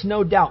our sakes,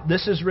 no doubt,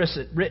 this is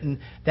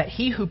written, that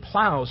he who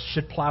plows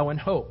should plow in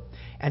hope,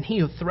 and he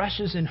who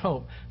threshes in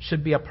hope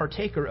should be a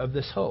partaker of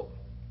this hope.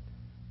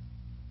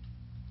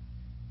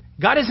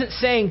 God isn't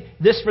saying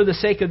this for the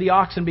sake of the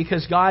oxen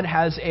because God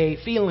has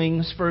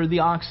feelings for the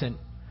oxen.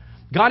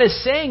 God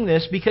is saying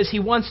this because He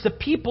wants the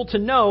people to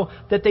know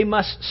that they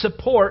must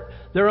support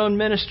their own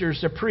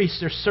ministers, their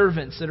priests, their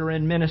servants that are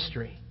in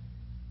ministry.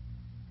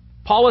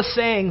 Paul is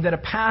saying that a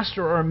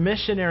pastor or a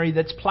missionary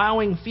that's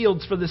plowing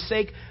fields for the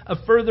sake of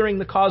furthering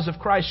the cause of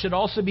Christ should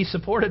also be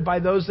supported by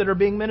those that are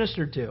being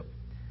ministered to.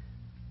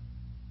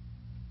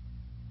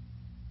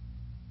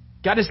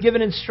 God has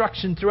given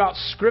instruction throughout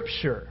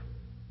Scripture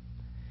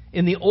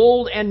in the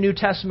Old and New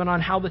Testament on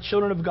how the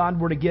children of God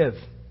were to give.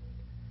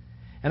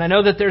 And I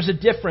know that there's a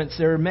difference.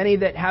 There are many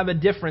that have a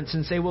difference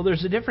and say, well,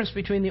 there's a difference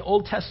between the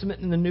Old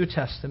Testament and the New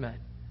Testament.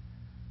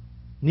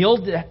 In the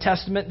Old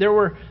Testament, there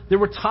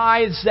were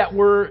tithes that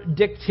were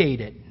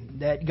dictated,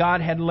 that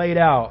God had laid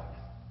out,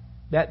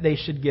 that they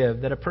should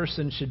give, that a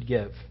person should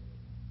give.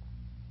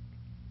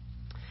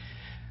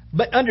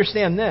 But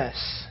understand this,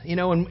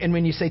 and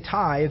when you say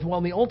tithe, well,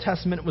 in the Old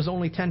Testament it was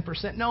only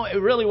 10%. No, it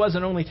really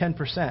wasn't only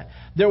 10%.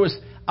 There was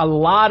a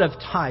lot of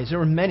tithes. There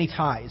were many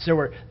tithes. There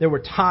were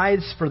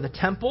tithes for the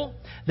temple.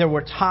 There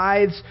were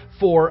tithes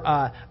for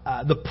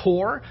the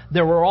poor.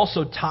 There were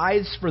also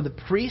tithes for the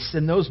priests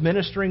and those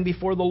ministering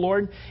before the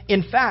Lord.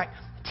 In fact,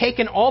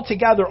 taken all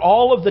together,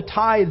 all of the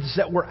tithes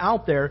that were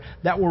out there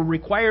that were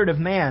required of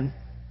man,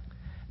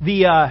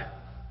 the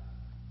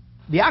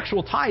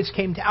actual tithes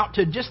came out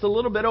to just a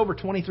little bit over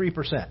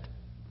 23%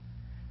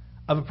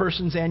 of a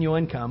person's annual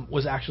income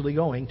was actually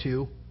going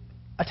to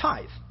a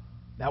tithe.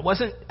 That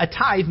wasn't a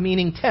tithe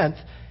meaning tenth.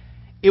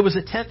 It was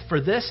a tenth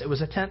for this, it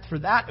was a tenth for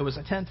that, it was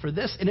a tenth for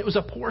this, and it was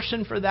a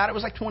portion for that. It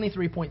was like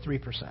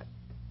 23.3%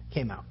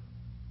 came out.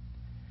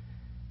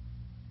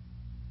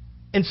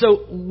 And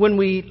so when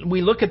we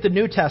look at the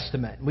New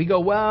Testament, we go,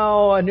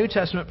 well, a New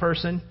Testament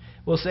person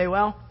will say,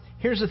 well,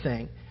 here's the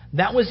thing.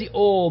 That was the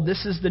old,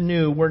 this is the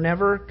new. We're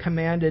never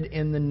commanded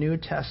in the New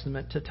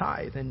Testament to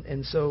tithe.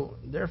 And so,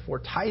 therefore,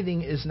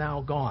 tithing is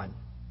now gone.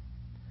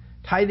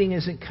 Tithing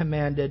isn't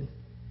commanded.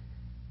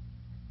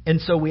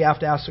 And so we have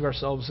to ask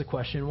ourselves the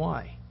question,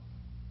 why?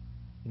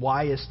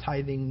 Why is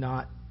tithing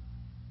not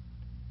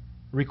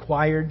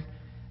required?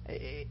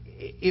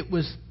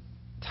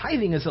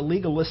 Tithing is a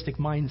legalistic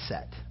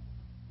mindset.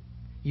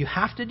 You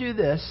have to do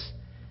this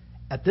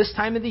at this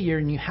time of the year,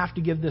 and you have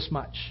to give this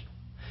much.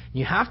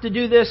 You have to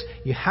do this,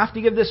 you have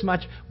to give this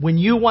much when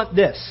you want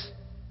this.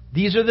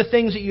 These are the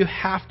things that you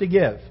have to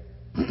give.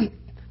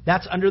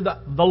 That's under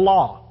the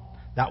law.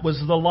 That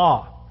was the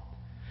law.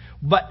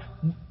 But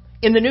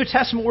in the New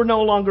Testament, we're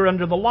no longer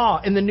under the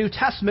law. In the New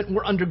Testament,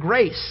 we're under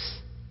grace.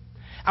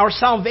 Our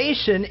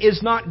salvation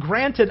is not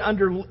granted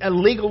under a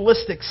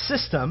legalistic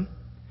system.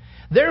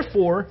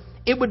 Therefore,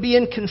 it would be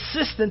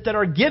inconsistent that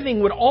our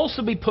giving would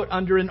also be put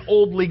under an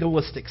old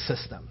legalistic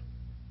system.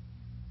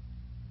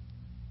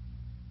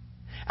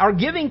 Our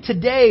giving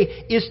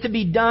today is to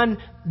be done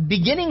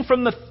beginning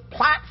from the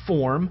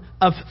platform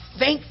of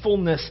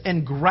thankfulness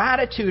and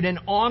gratitude and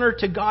honor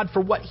to God for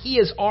what He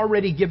has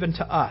already given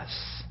to us.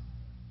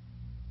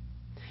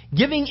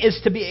 Giving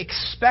is to be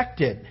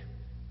expected.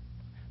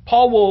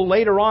 Paul will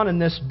later on in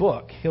this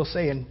book, he'll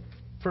say in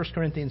 1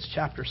 Corinthians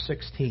chapter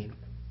 16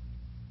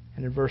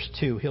 and in verse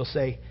 2, he'll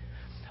say,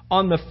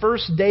 on the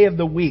first day of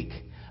the week,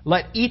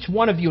 let each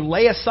one of you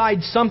lay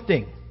aside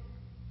something,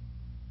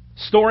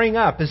 storing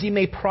up as he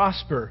may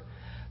prosper,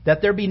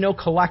 that there be no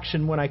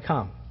collection when I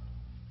come.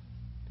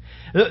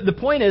 The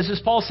point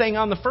is Paul's saying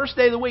on the first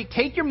day of the week,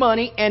 take your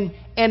money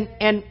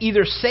and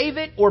either save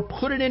it or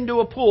put it into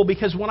a pool,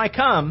 because when I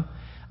come,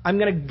 I'm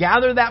going to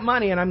gather that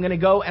money and I'm going to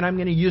go and I'm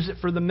going to use it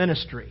for the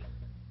ministry.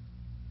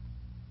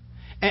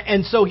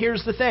 And so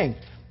here's the thing.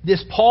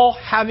 This Paul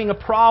having a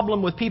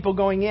problem with people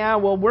going, yeah,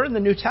 well, we're in the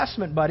New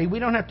Testament, buddy. We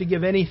don't have to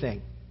give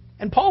anything.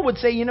 And Paul would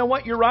say, you know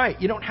what? You're right.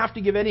 You don't have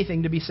to give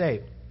anything to be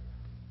saved.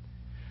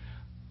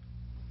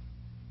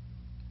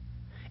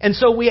 And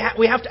so we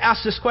have to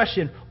ask this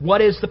question,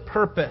 what is the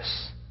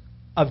purpose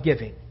of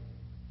giving?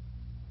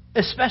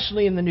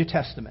 Especially in the New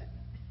Testament.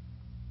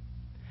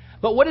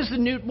 But what is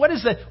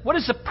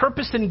the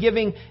purpose in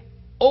giving,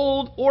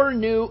 old or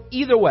new,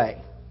 either way?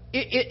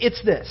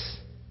 It's this.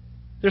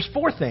 There's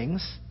 4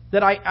 things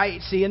that I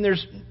see, and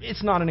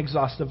it's not an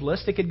exhaustive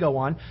list. It could go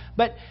on.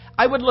 But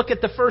I would look at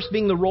the first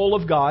being the role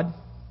of God.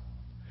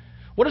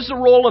 What is the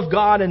role of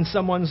God in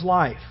someone's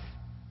life?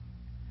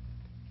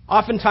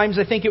 Oftentimes,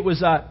 I think it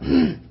was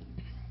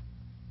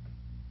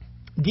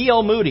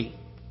D.L. Moody,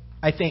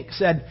 I think,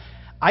 said,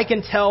 I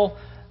can tell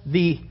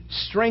the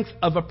strength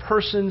of a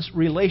person's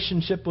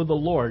relationship with the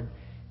Lord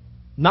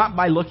not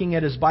by looking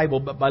at his Bible,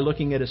 but by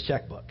looking at his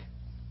checkbook.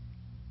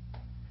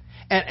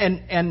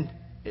 And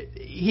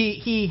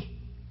he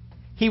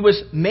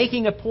was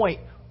making a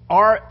point.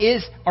 Are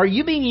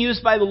you being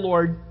used by the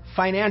Lord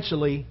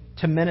financially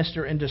to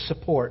minister and to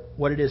support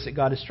what it is that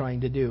God is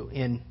trying to do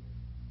in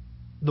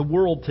the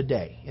world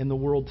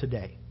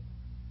today?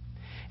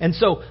 And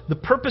so the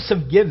purpose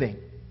of giving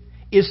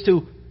is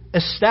to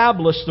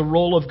establish the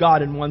role of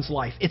God in one's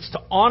life. It's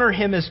to honor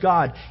Him as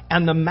God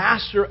and the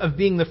master of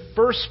being the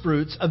first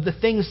fruits of the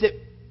things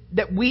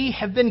that we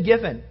have been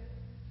given.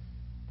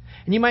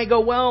 And you might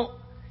go,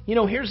 well,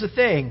 here's the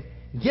thing.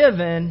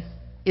 Given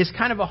is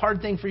kind of a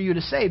hard thing for you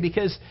to say,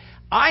 because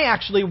I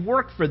actually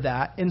work for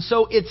that, and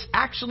so it's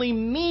actually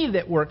me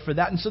that worked for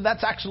that, and so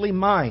that's actually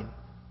mine.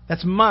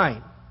 That's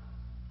mine.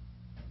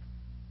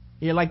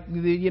 You're like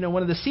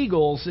one of the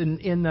seagulls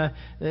in the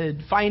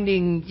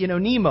Finding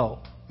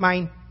Nemo.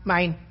 Mine.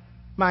 Mine.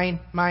 Mine.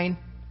 Mine.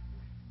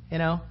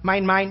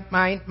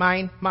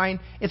 Mine.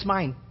 It's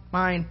mine.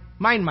 Mine.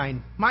 My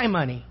money.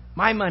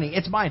 My money.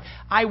 It's mine.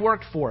 I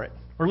worked for it.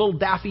 Or little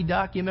Daffy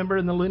Duck, you remember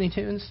in the Looney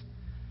Tunes?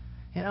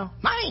 Mine.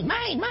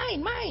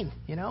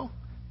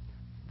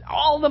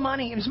 All the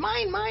money. It was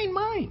mine.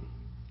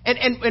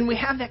 And we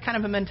have that kind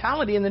of a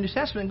mentality in the New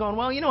Testament going,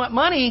 well, you know what?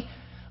 Money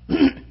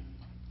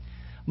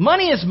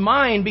is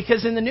mine,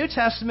 because in the New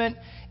Testament,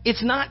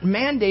 it's not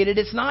mandated.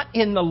 It's not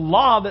in the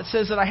law that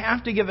says that I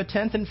have to give a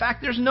tenth. In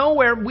fact, there's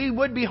nowhere, we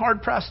would be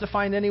hard-pressed to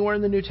find anywhere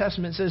in the New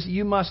Testament that says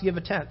you must give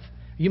a tenth.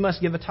 You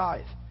must give a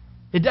tithe.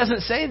 It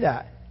doesn't say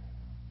that.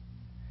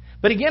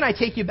 But again, I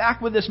take you back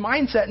with this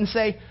mindset and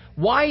say,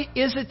 why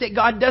is it that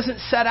God doesn't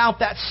set out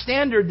that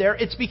standard there?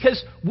 It's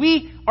because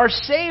we are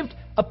saved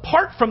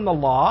apart from the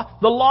law.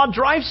 The law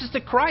drives us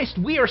to Christ.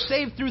 We are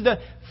saved through the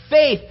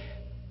faith,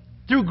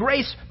 through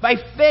grace by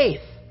faith.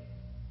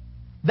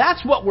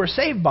 That's what we're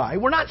saved by.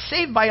 We're not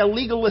saved by a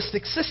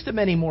legalistic system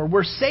anymore.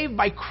 We're saved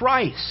by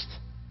Christ.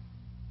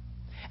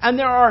 And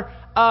there are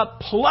a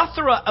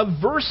plethora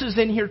of verses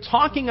in here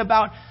talking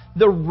about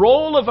the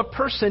role of a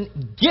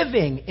person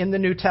giving in the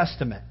New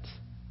Testament.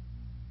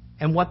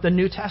 And what the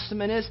New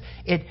Testament is,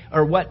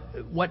 what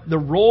the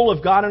role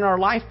of God in our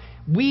life,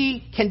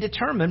 we can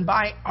determine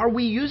by, are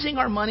we using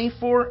our money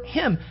for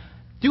Him?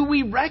 Do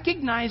we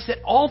recognize that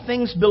all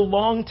things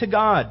belong to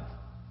God?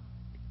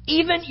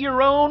 Even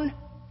your own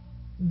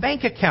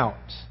bank account.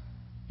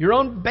 Your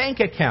own bank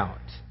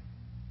account.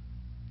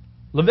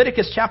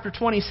 Leviticus chapter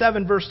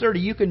 27, verse 30.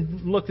 You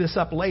can look this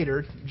up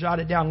later. Jot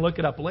it down, look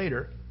it up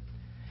later.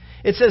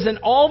 It says, "And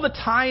all the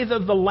tithe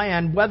of the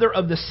land, whether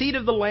of the seed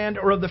of the land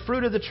or of the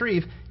fruit of the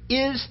tree,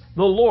 is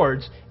the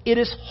Lord's. It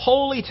is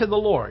holy to the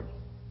Lord."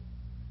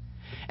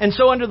 And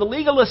so under the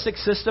legalistic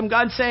system,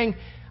 God's saying,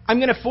 I'm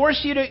going to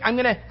force you to, I'm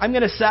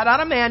going to set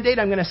out a mandate,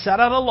 I'm going to set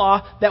out a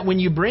law that when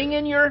you bring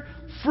in your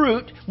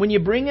fruit, when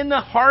you bring in the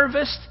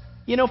harvest,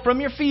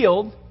 from your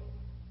field,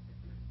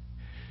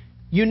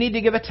 you need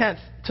to give a tenth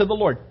to the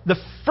Lord. The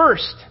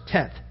first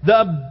tenth,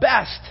 the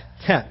best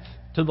tenth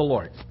to the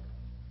Lord.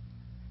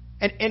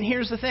 And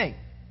here's the thing.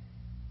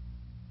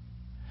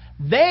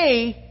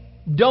 They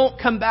don't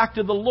come back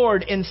to the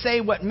Lord and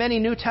say what many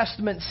New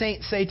Testament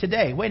saints say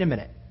today. Wait a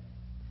minute.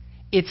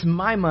 It's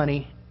my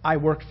money. I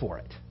worked for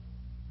it.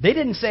 They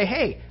didn't say,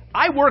 hey,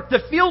 I worked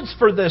the fields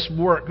for this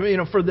work,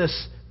 for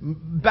this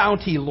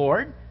bounty,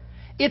 Lord.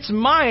 It's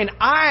mine.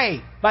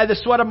 I, by the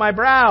sweat of my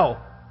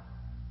brow,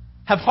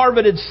 have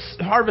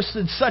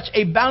harvested such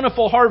a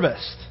bountiful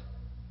harvest.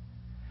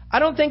 I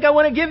don't think I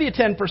want to give you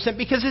 10%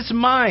 because it's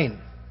mine.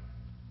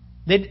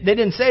 They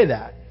didn't say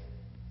that.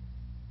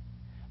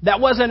 That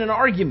wasn't an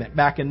argument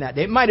back in that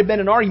day. It might have been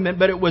an argument,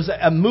 but it was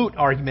a moot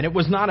argument. It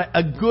was not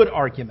a good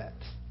argument.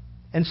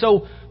 And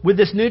so with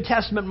this New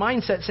Testament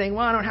mindset saying,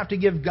 well, I don't have to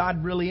give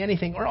God really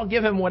anything, or I'll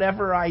give Him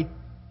whatever's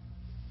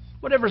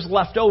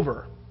left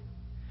over.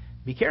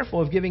 Be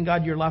careful of giving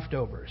God your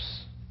leftovers.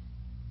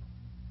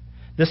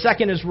 The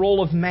second is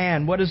role of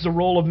man. What is the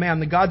role of man?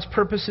 The God's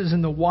purposes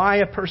and the why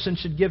a person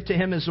should give to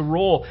Him is the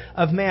role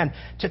of man.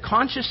 To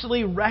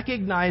consciously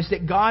recognize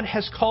that God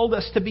has called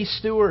us to be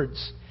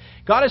stewards.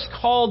 God has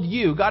called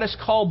you. God has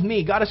called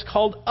me. God has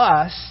called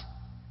us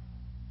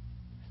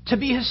to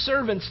be His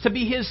servants, to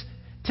be His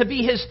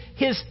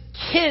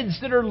kids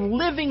that are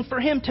living for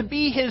Him, to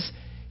be His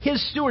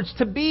stewards,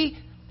 to be,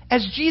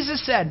 as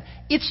Jesus said,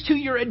 it's to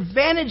your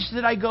advantage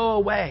that I go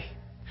away.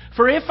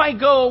 For if I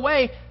go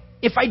away,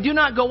 if I do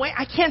not go away,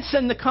 I can't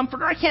send the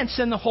Comforter. I can't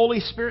send the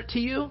Holy Spirit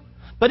to you.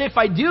 But if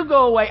I do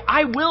go away,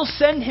 I will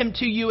send Him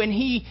to you, and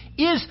He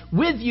is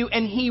with you,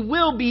 and He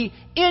will be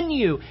in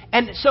you.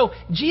 And so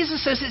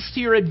Jesus says it's to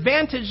your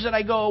advantage that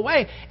I go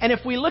away. And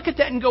if we look at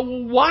that and go,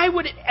 well, why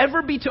would it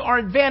ever be to our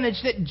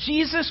advantage that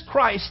Jesus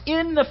Christ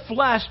in the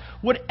flesh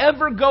would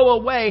ever go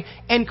away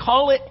and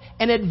call it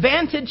an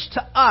advantage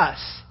to us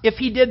if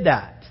He did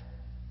that?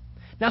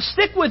 Now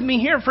stick with me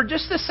here for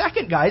just a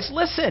second, guys.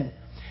 Listen.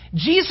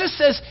 Jesus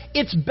says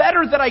it's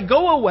better that I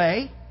go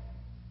away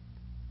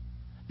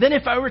than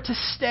if I were to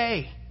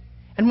stay.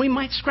 And we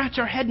might scratch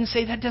our head and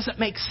say, that doesn't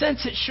make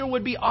sense. It sure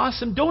would be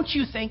awesome. Don't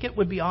you think it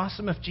would be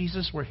awesome if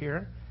Jesus were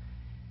here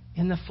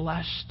in the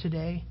flesh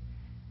today?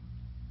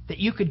 That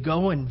you could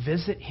go and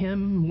visit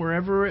Him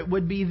wherever it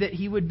would be that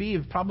He would be. It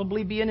would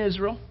probably be in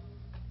Israel.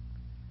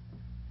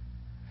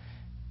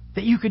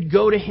 That you could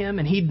go to Him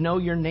and He'd know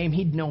your name.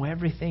 He'd know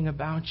everything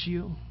about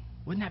you.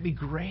 Wouldn't that be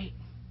great?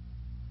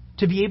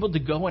 To be able to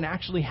go and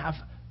actually have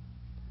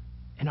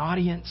an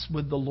audience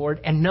with the Lord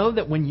and know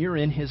that when you're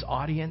in His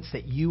audience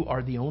that you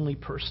are the only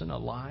person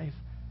alive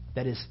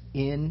that is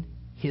in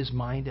His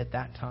mind at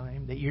that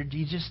time. That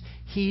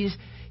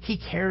He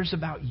cares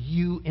about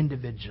you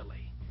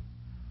individually.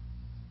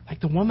 Like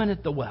the woman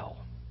at the well.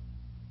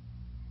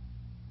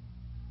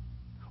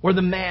 Or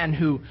the man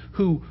who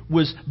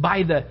was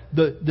by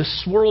the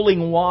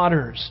swirling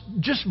waters,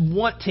 just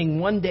wanting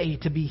one day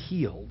to be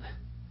healed.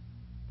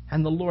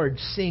 And the Lord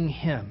seeing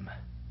him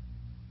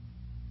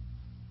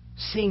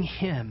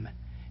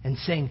and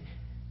saying,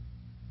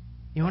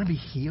 you want to be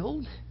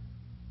healed?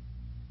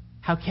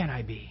 How can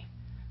I be?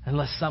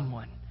 Unless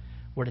someone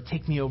were to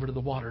take me over to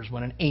the waters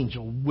when an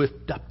angel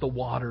whipped up the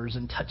waters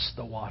and touched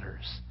the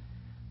waters.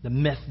 The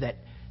myth that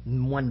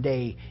one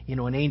day,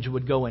 an angel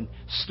would go and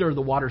stir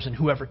the waters, and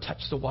whoever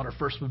touched the water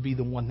first would be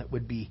the one that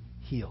would be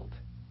healed.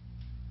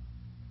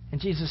 And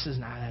Jesus says,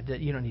 nah,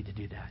 you don't need to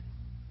do that.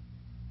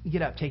 You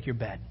get up, take your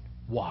bed,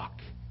 walk,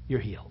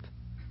 you're healed.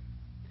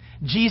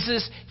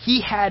 Jesus,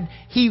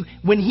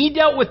 when he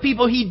dealt with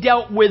people, he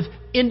dealt with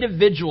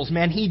individuals,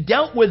 man. He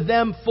dealt with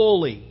them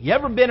fully. You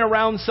ever been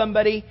around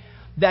somebody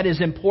that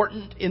is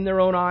important in their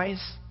own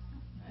eyes?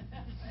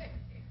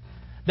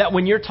 That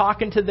when you're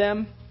talking to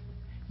them,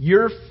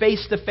 you're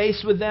face to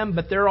face with them,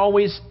 but they're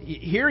always,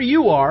 here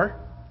you are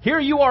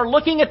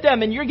looking at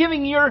them, and you're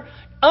giving your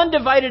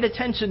undivided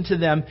attention to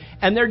them,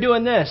 and they're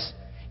doing this.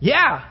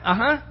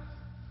 Yeah,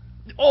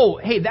 Oh,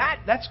 hey,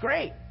 that's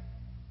great.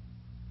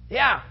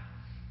 Yeah.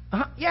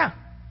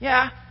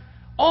 Yeah.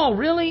 Oh,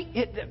 really?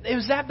 It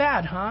was that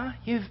bad, huh?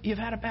 You've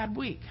had a bad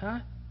week, huh?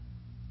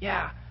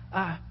 Yeah.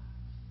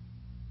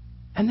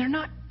 And they're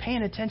not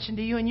paying attention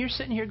to you, and you're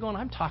sitting here going,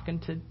 I'm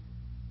talking to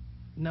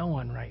no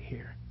one right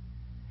here.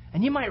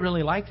 And you might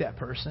really like that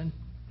person.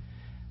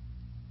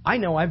 I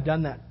know I've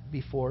done that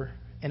before,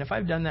 and if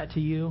I've done that to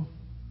you,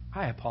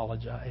 I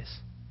apologize,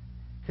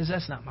 because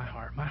that's not my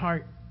heart. My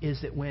heart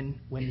is that when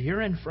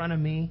you're in front of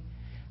me,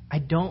 I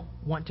don't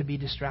want to be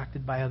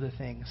distracted by other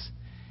things.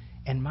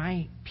 And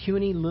my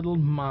puny little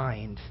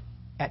mind,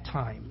 at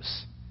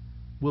times,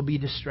 will be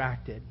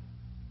distracted.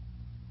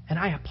 And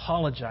I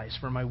apologize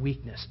for my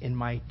weakness in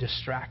my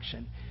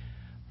distraction.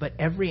 But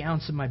every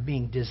ounce of my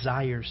being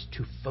desires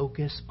to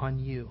focus on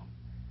you.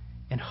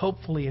 And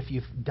hopefully, if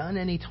you've done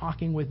any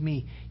talking with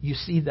me, you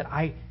see that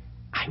I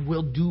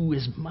will do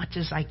as much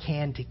as I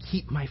can to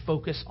keep my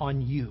focus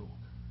on you.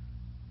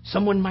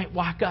 Someone might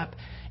walk up,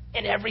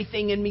 and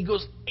everything in me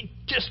goes, I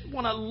just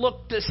want to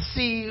look to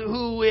see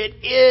who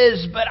it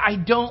is, but I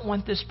don't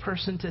want this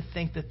person to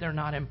think that they're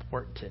not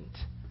important.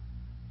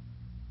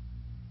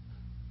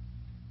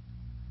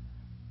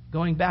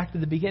 Going back to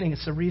the beginning,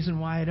 it's the reason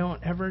why I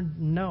don't ever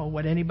know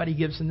what anybody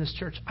gives in this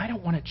church. I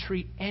don't want to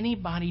treat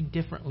anybody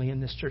differently in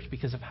this church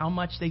because of how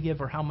much they give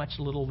or how much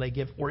little they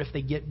give, or if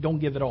they don't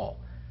give at all.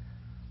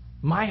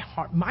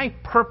 My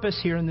purpose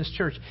here in this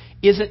church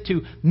isn't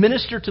to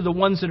minister to the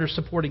ones that are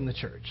supporting the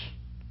church.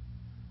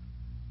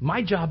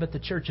 My job at the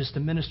church is to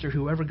minister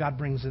whoever God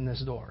brings in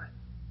this door.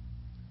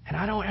 And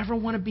I don't ever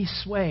want to be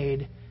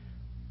swayed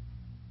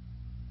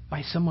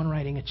by someone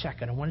writing a check.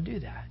 I don't want to do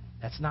that.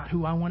 That's not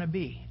who I want to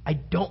be. I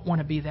don't want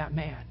to be that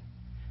man.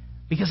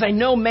 Because I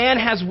know man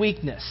has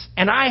weakness,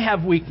 and I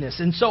have weakness,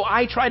 and so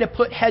I try to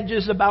put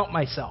hedges about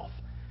myself.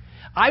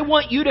 I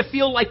want you to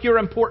feel like you're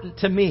important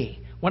to me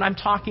when I'm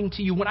talking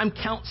to you, when I'm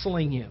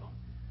counseling you.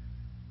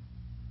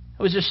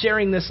 I was just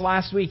sharing this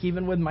last week,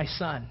 even with my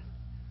son.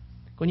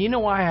 When you know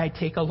why I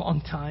take a long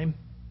time?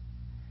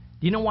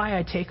 Do you know why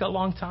I take a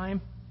long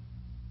time?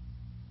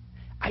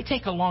 I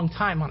take a long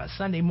time on a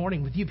Sunday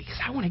morning with you because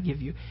I want to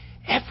give you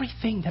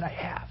everything that I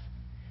have.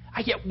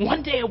 I get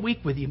one day a week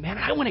with you, man.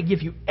 I want to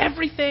give you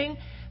everything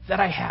that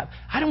I have.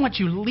 I don't want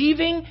you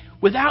leaving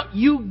without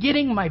you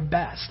getting my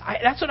best.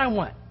 That's what I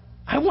want.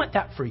 I want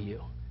that for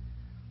you.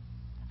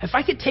 If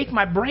I could take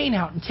my brain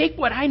out and take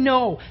what I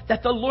know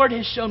that the Lord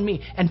has shown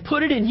me and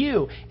put it in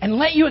you and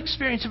let you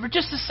experience it for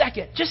just a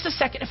second.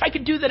 If I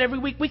could do that every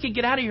week, we could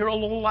get out of here a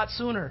little lot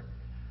sooner.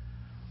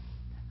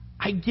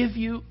 I give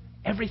you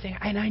everything.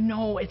 And I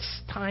know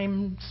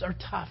times are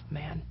tough,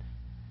 man.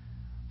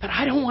 But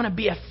I don't want to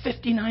be a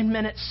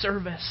 59-minute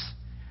service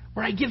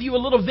where I give you a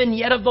little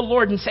vignette of the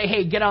Lord and say,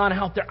 hey, get on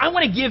out there. I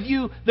want to give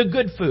you the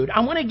good food. I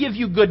want to give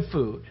you good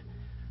food.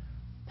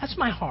 That's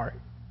my heart.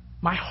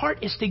 My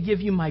heart is to give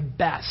you my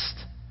best.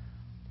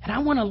 And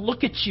I want to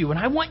look at you, and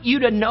I want you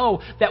to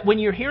know that when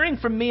you're hearing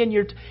from me and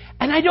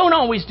I don't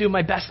always do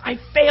my best. I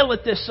fail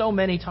at this so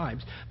many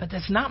times. But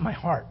that's not my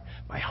heart.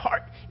 My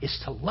heart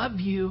is to love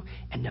you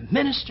and to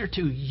minister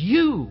to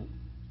you.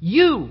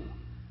 You.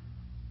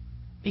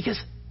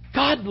 Because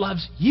God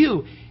loves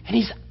you, and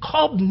He's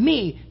called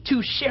me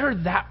to share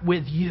that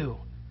with you.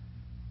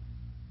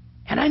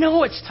 And I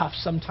know it's tough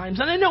sometimes,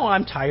 and I know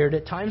I'm tired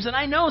at times, and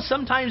I know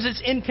sometimes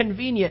it's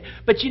inconvenient.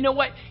 But you know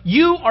what?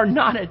 You are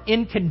not an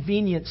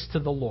inconvenience to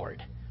the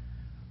Lord.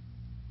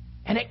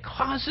 And it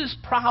causes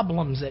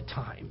problems at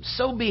times.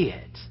 So be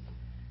it.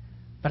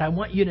 But I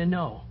want you to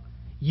know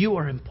you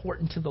are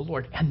important to the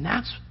Lord. And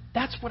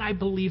that's what I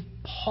believe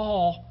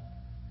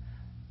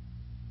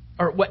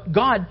what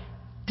God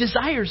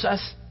desires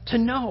us to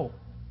know,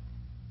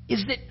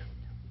 is that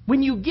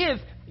when you give,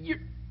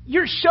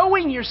 you're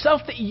showing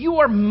yourself that you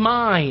are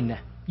mine.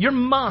 You're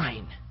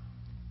mine.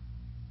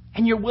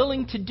 And you're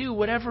willing to do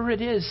whatever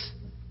it is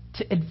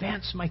to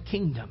advance my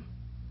kingdom.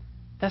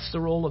 That's the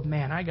role of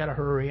man. I got to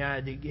hurry.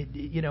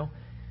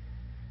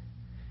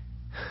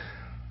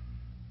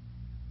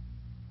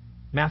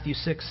 Matthew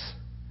 6,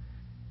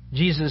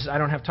 Jesus, I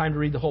don't have time to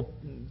read the whole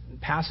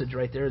passage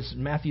right there. It's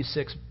Matthew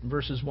 6,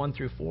 verses 1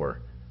 through 4.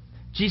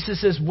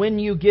 Jesus says, when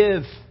you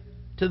give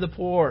to the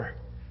poor.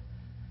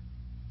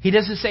 He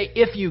doesn't say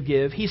if you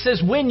give. He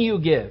says when you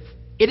give.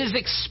 It is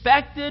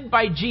expected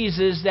by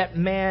Jesus that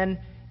man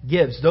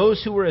gives.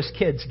 Those who were his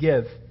kids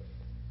give.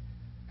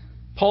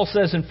 Paul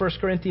says in 1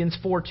 Corinthians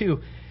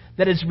 4:2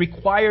 that it's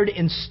required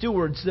in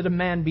stewards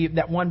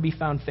that one be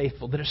found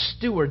faithful. That a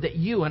steward, that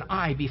you and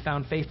I be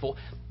found faithful.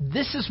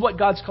 This is what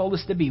God's called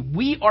us to be.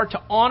 We are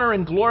to honor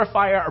and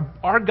glorify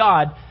our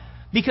God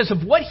because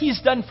of what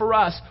He's done for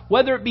us,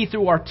 whether it be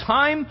through our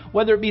time,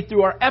 whether it be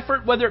through our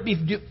effort, whether it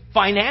be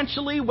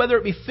financially, whether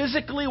it be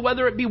physically,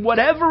 whether it be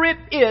whatever it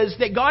is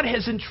that God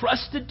has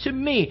entrusted to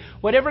me,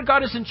 whatever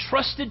God has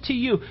entrusted to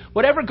you,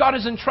 whatever God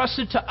has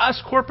entrusted to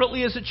us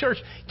corporately as a church.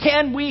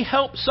 Can we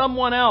help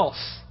someone else?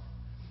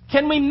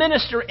 Can we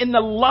minister in the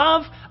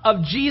love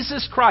of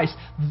Jesus Christ?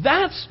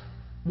 That's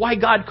why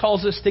God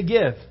calls us to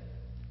give.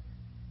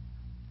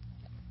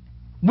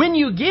 When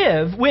you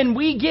give, when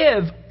we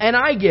give, and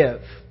I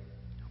give,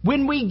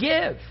 when we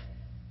give,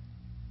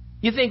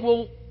 you think,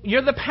 well,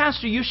 you're the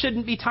pastor, you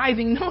shouldn't be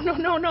tithing.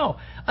 No.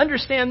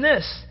 Understand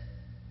this.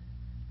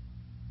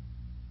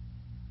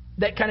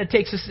 That kind of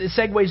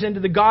segues into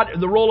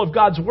the role of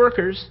God's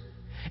workers.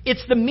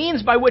 It's the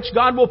means by which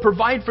God will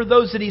provide for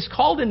those that He's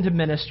called into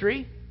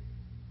ministry.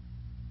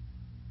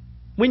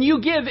 When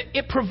you give,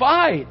 it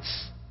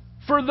provides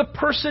for the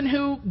person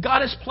who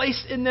God has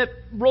placed in the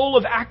role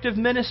of active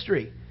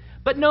ministry.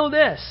 But know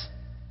this.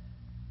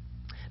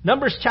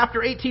 Numbers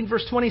chapter 18,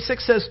 verse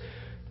 26 says,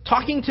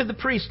 talking to the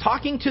priests,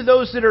 talking to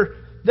those that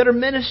are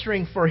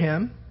ministering for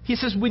him, he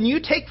says, when you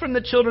take from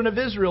the children of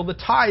Israel the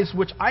tithes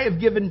which I have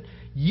given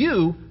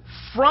you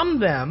from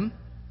them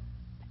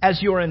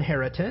as your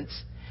inheritance,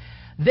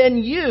 then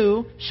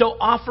you shall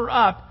offer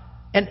up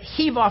and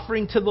heave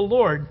offering to the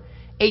Lord,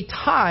 a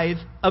tithe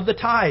of the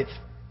tithe.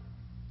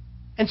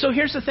 And so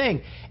here's the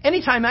thing.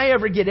 Anytime I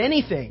ever get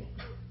anything,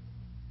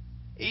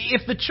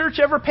 if the church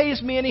ever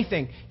pays me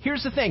anything,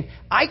 here's the thing.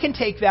 I can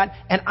take that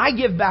and I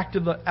give back to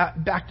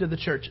the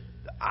church.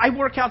 I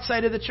work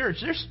outside of the church.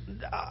 There's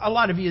a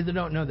lot of you that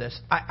don't know this.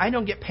 I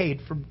don't get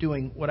paid for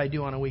doing what I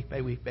do on a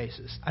week-by-week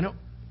basis. I don't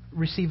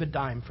receive a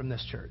dime from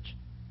this church.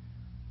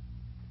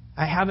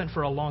 I haven't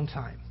for a long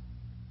time.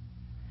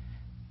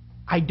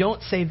 I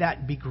don't say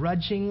that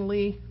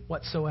begrudgingly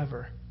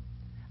whatsoever.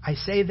 I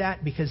say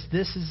that because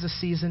this is the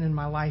season in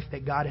my life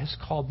that God has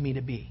called me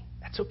to be.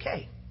 That's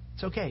okay.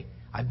 It's okay.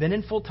 I've been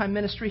in full-time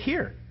ministry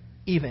here,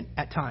 even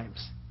at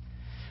times.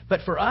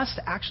 But for us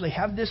to actually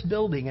have this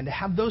building and to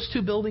have those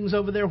two buildings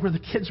over there where the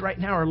kids right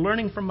now are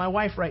learning from my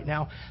wife right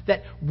now,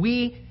 that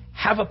we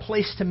have a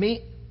place to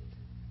meet.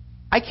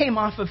 I came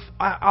off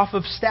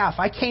of staff.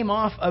 I came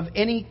off of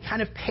any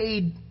kind of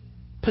paid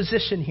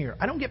position here.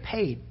 I don't get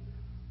paid.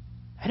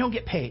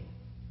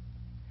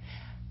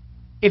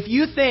 If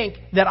you think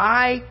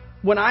that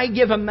when I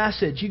give a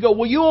message, you go,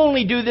 well, you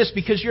only do this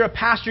because you're a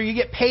pastor, you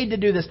get paid to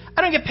do this.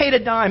 I don't get paid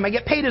a dime. I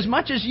get paid as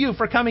much as you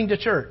for coming to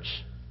church.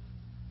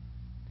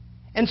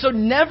 And so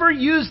never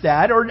use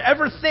that or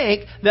ever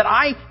think that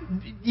I,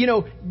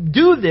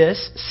 do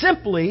this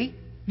simply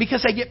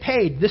because I get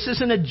paid. This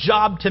isn't a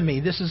job to me.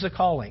 This is a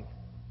calling.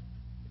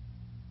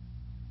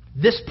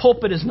 This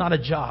pulpit is not a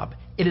job.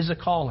 It is a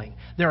calling.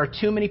 There are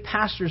too many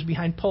pastors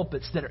behind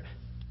pulpits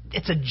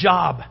it's a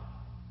job.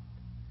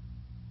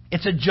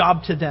 It's a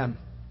job to them.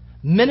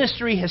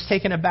 Ministry has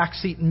taken a back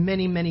seat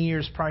many, many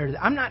years prior to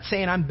that. I'm not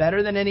saying I'm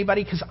better than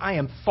anybody because I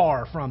am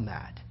far from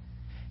that.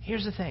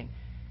 Here's the thing.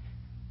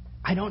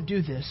 I don't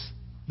do this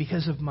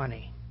because of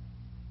money.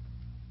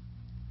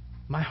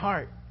 My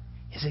heart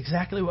is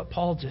exactly what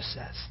Paul just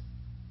says.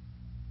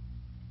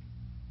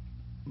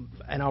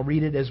 And I'll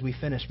read it as we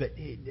finish. But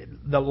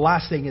the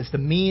last thing is the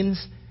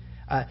means.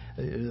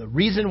 The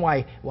reason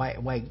why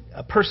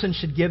a person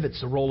should give, it's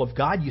the role of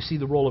God. You see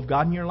the role of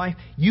God in your life.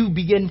 You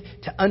begin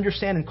to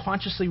understand and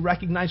consciously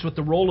recognize what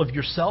the role of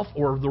yourself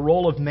or the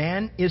role of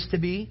man is to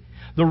be.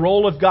 The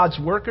role of God's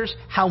workers,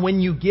 how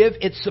when you give,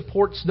 it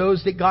supports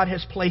those that God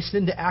has placed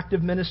into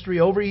active ministry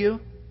over you.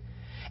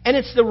 And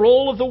it's the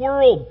role of the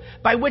world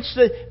by which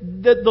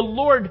the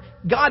Lord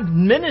God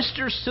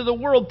ministers to the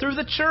world through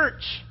the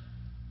church.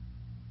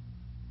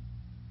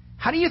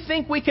 How do you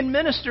think we can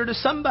minister to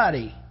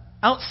somebody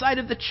outside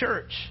of the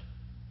church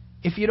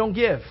if you don't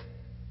give?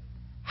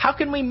 How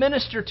can we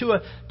minister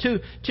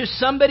to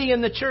somebody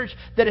in the church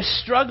that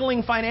is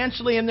struggling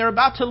financially and they're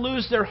about to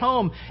lose their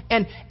home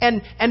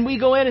and we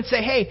go in and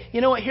say, hey,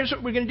 you know what, here's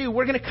what we're going to do.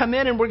 We're going to come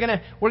in and we're going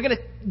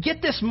to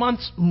get this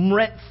month's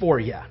rent for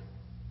you.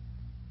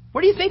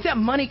 Where do you think that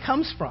money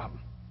comes from?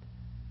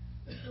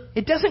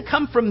 It doesn't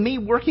come from me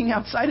working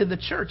outside of the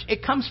church.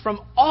 It comes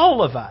from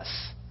all of us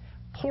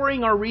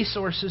pouring our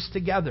resources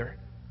together.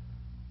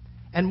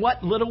 And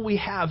what little we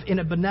have in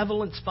a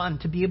benevolence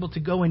fund to be able to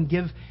go and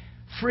give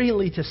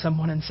freely to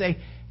someone and say,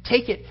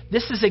 take it.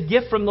 This is a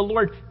gift from the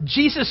Lord.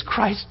 Jesus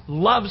Christ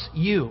loves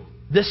you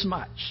this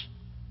much.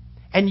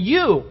 And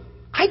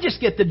I just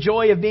get the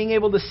joy of being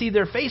able to see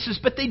their faces,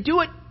 but they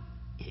do it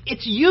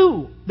It's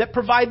you that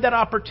provide that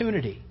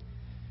opportunity.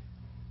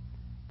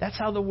 That's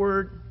how the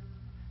Word,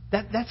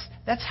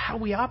 that's how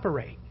we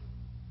operate.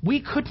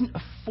 We couldn't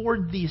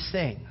afford these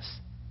things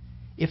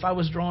if I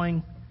was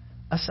drawing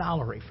a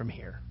salary from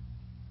here.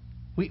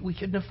 We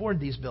couldn't afford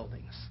these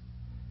buildings.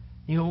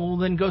 You go, well,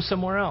 then go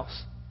somewhere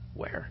else.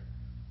 Where?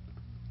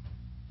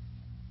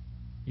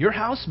 Your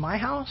house? My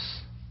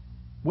house?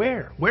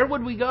 Where? Where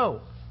would we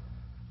go?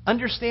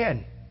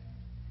 Understand,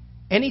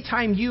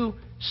 anytime you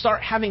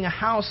start having a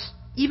house,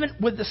 even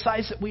with the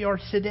size that we are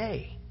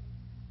today,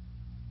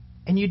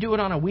 and you do it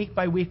on a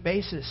week-by-week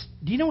basis,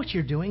 do you know what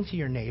you're doing to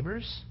your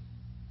neighbors?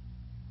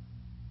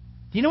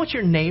 Do you know what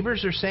your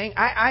neighbors are saying?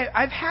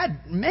 I've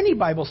had many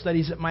Bible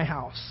studies at my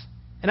house,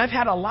 and I've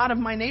had a lot of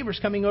my neighbors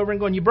coming over and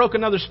going, you broke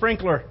another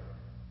sprinkler.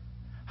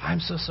 I'm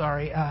so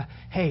sorry.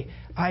 Hey,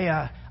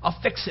 I'll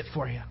fix it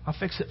for you. I'll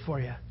fix it for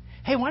you.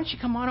 Hey, why don't you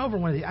come on over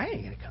one of these? I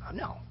ain't going to come.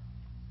 No.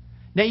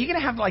 Now, you're going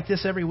to have like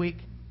this every week?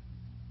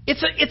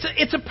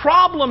 It's a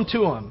problem to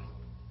them.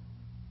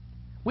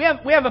 We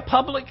have a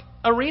public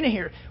arena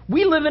here.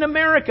 We live in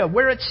America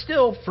where it's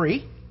still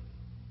free,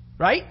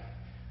 right?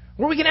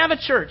 Where we can have a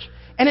church.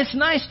 And it's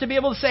nice to be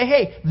able to say,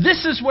 hey,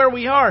 this is where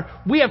we are.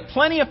 We have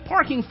plenty of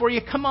parking for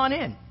you. Come on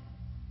in.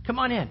 Come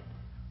on in.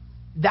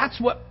 That's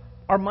what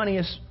our money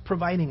is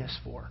providing us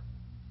for.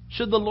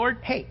 Should the Lord,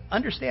 hey,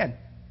 understand,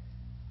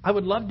 I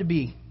would love to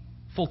be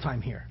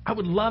full-time here. I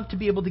would love to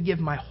be able to give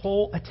my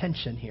whole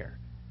attention here.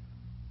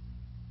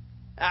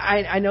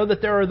 I know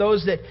that there are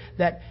those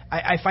that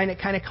I find it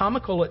kind of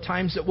comical at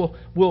times that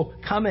will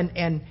come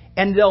and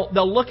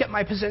they'll look at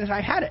my position.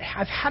 I've had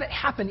it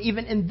happen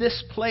even in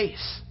this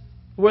place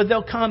where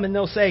they'll come and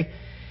they'll say,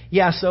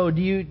 yeah, so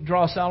do you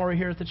draw a salary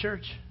here at the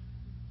church?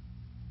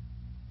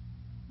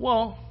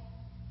 Well,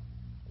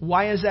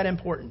 why is that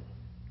important?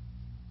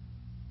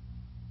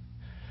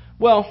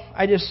 Well,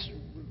 I just,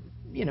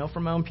 for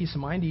my own peace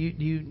of mind, do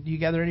you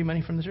gather any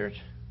money from the church?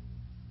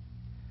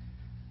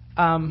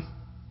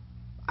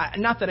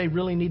 Not that I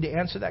really need to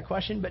answer that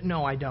question, but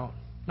no, I don't.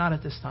 Not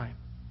at this time.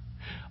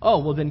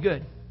 Oh, well then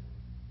good.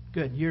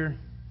 Good.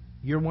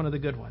 You're one of the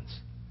good ones.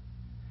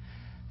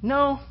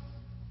 No,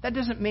 that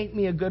doesn't make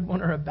me a good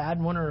one or a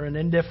bad one or an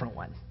indifferent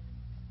one.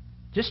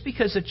 Just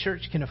because a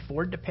church can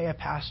afford to pay a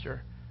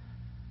pastor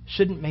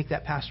shouldn't make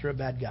that pastor a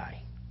bad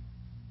guy.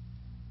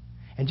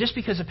 And just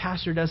because a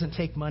pastor doesn't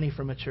take money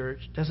from a church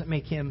doesn't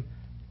make him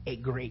a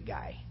great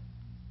guy.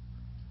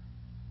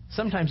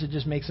 Sometimes it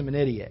just makes him an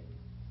idiot.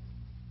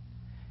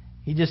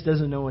 He just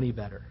doesn't know any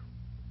better.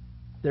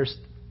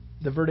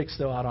 The verdict's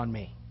still out on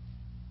me.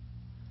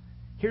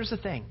 Here's the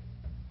thing.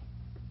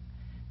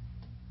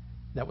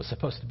 That was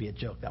supposed to be a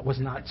joke. That was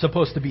not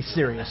supposed to be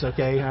serious,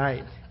 okay? All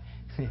right.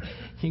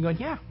 You're going,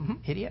 yeah,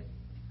 idiot.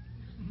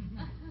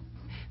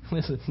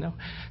 Listen, no.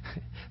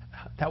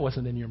 That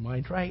wasn't in your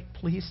mind, right?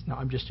 Please? No,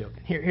 I'm just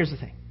joking. Here's the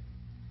thing.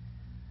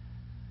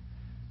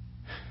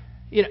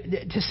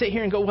 To sit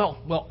here and go,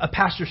 well, a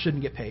pastor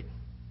shouldn't get paid.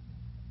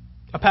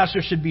 A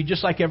pastor should be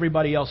just like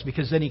everybody else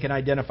because then he can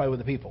identify with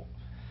the people.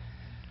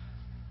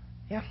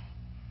 Yeah,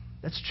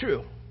 that's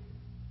true.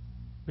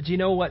 But you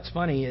know what's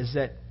funny is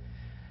that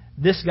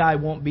this guy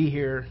won't be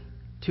here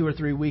 2 or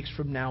 3 weeks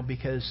from now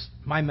because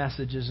my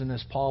message isn't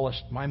as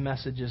polished, my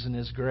message isn't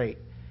as great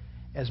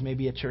as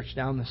maybe a church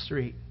down the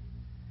street.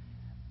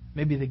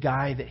 Maybe the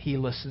guy that he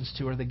listens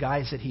to or the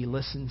guys that he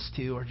listens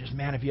to are just,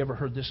 man, have you ever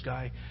heard this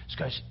guy? This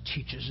guy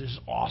teaches is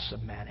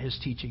awesome, man. His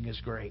teaching is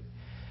great.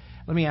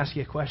 Let me ask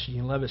you a question.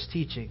 You love his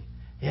teaching?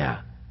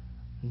 Yeah.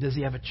 Does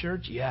he have a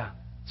church? Yeah.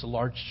 It's a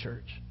large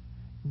church.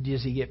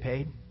 Does he get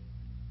paid?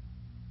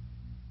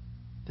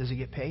 Does he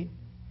get paid?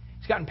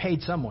 He's gotten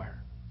paid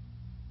somewhere.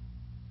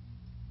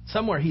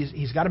 Somewhere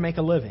he's got to make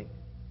a living.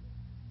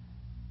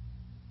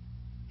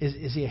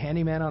 Is he a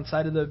handyman on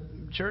side of the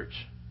church?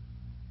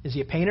 Is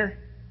he a painter?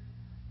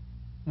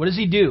 What does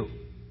he do?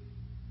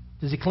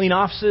 Does he clean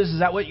offices? Is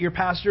that what your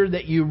pastor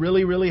that you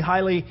really, really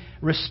highly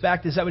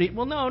respect? Is that what he...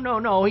 Well,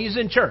 no. He's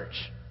in church.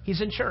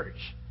 He's in church.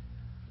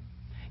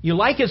 You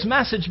like his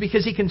message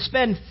because he can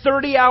spend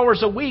 30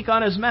 hours a week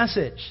on his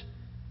message.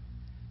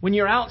 When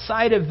you're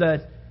outside of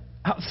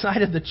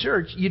the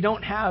church, you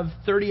don't have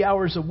 30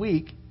 hours a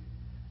week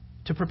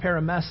to prepare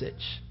a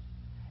message.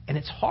 And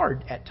it's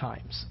hard at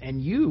times.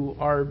 And you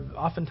are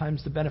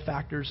oftentimes the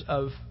benefactors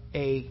of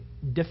a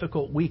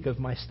difficult week of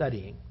my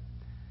studying.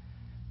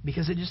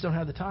 Because I just don't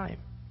have the time.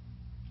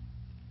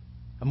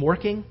 I'm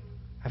working,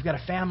 I've got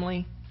a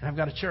family, and I've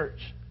got a church.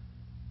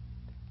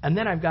 And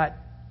then I've got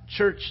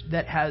church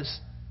that has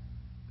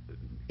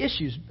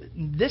issues.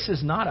 This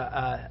is not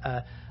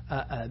a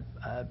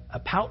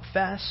pout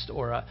fest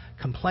or a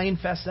complain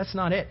fest. That's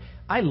not it.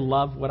 I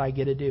love what I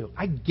get to do.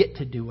 I get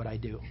to do what I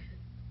do.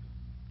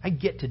 I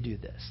get to do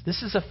this.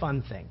 This is a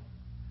fun thing.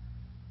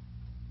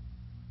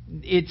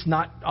 It's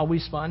not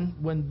always fun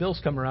when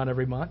bills come around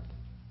every month.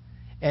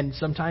 And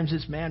sometimes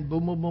it's, man,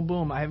 boom, boom, boom,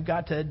 boom. I've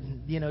got to,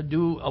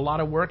 do a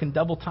lot of work and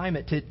double time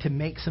it to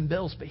make some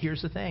bills. But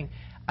here's the thing.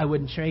 I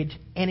wouldn't trade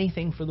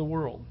anything for the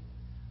world.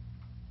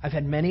 I've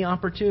had many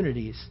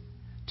opportunities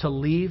to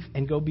leave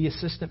and go be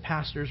assistant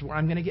pastors where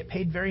I'm going to get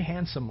paid very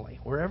handsomely.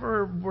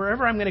 Wherever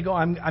I'm going to go,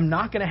 I'm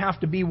not going to have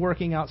to be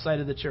working outside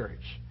of the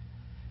church.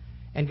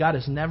 And God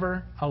has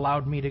never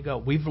allowed me to go.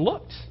 We've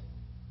looked.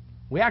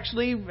 We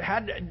actually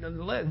had,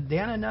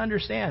 Dana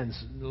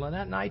understands,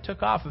 Lynette and I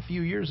took off a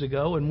few years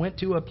ago and went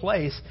to a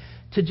place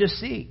to just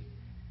see,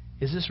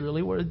 is this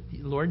really where,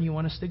 Lord, you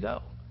want us to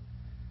go?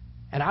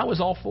 And I was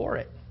all for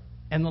it.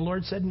 And the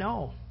Lord said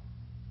no.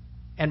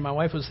 And my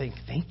wife was saying,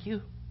 thank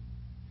you.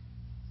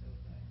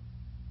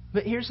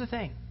 But here's the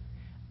thing.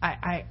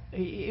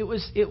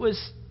 It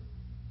was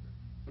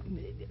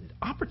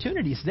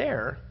opportunities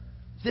there.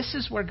 This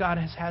is where God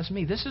has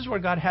me. This is where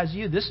God has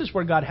you. This is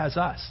where God has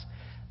us.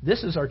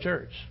 This is our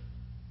church.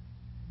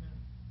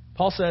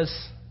 Paul says,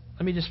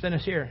 let me just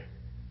finish here.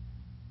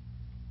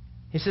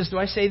 He says, do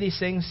I say these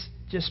things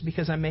just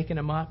because I'm making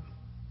them up?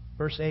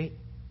 Verse 8.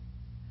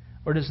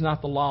 Or does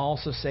not the law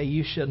also say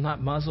you should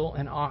not muzzle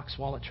an ox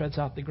while it treads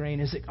out the grain?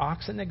 Is it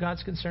oxen that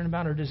God's concerned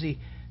about, or does he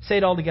say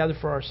it altogether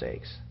for our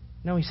sakes?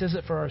 No, he says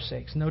it for our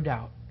sakes, no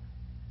doubt.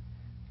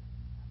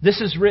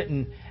 This is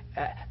written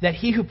that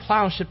he who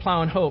plows should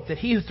plow in hope, that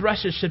he who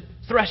threshes should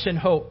thresh in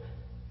hope,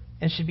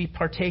 and should be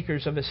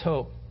partakers of his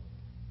hope.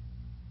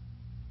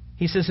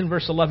 He says in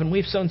verse 11,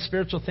 we've sown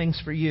spiritual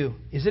things for you.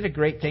 Is it a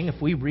great thing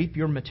if we reap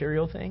your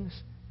material things?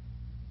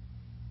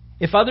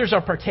 If others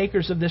are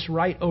partakers of this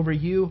right over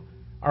you,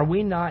 are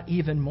we not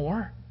even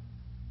more?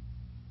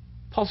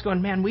 Paul's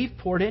going, man, we've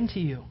poured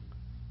into you.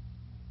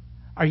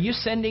 Are you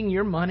sending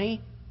your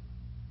money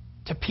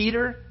to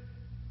Peter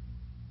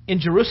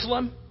in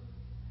Jerusalem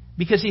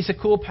because he's a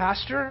cool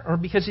pastor or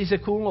because he's a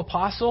cool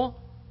apostle?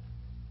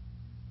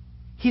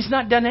 He's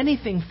not done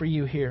anything for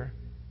you here.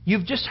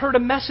 You've just heard a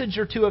message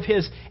or two of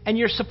his, and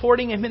you're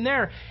supporting him in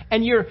there.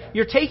 And you're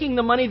taking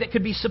the money that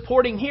could be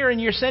supporting here, and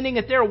you're sending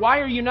it there. Why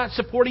are you not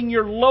supporting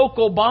your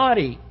local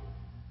body?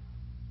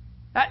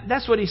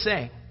 That's what he's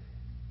saying.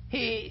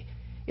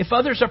 If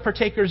others are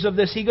partakers of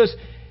this, he goes,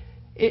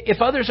 if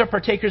others are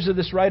partakers of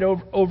this right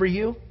over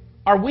you,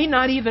 are we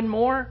not even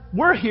more?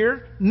 We're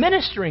here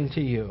ministering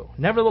to you.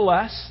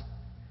 Nevertheless,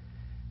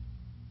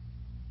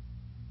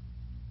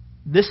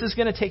 this is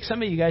going to take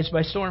some of you guys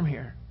by storm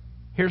here.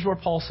 Here's where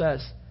Paul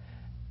says,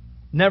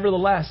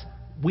 nevertheless,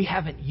 we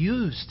haven't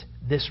used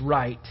this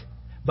right,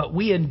 but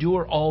we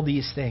endure all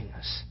these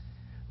things,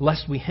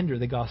 lest we hinder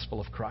the gospel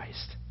of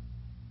Christ.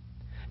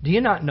 Do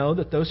you not know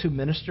that those who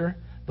minister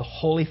the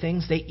holy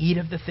things, they eat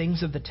of the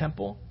things of the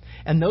temple?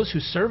 And those who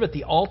serve at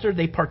the altar,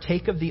 they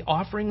partake of the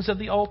offerings of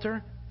the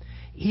altar?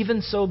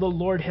 Even so the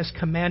Lord has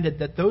commanded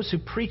that those who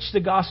preach the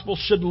gospel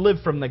should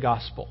live from the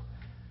gospel.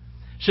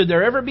 Should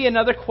there ever be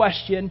another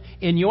question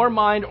in your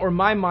mind or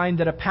my mind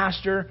that a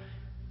pastor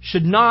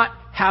should not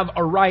have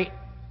a right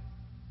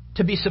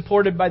to be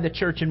supported by the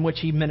church in which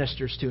he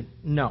ministers to?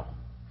 No.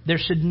 There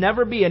should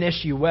never be an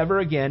issue ever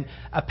again.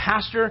 A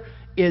pastor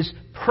is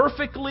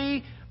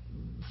perfectly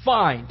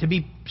fine to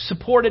be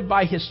supported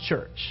by his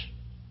church.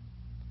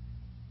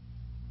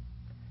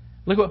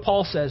 Look what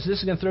Paul says. This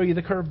is going to throw you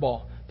the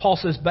curveball. Paul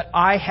says, but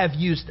I have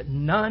used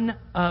none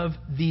of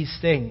these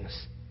things,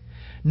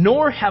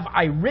 nor have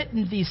I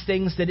written these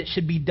things that it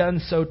should be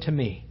done so to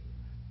me.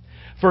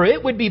 For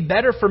it would be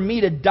better for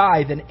me to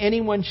die than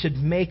anyone should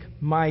make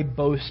my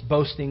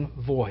boasting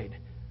void.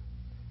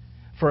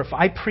 For if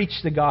I preach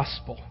the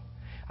gospel,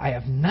 I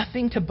have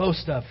nothing to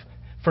boast of,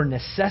 for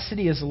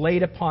necessity is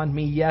laid upon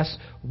me. Yes,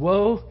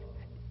 woe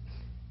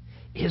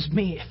is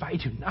me if I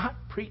do not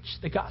preach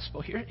the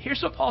gospel.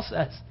 Here's what Paul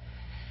says.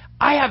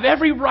 I have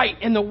every right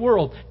in the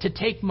world to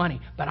take money,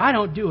 but I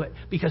don't do it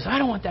because I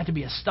don't want that to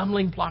be a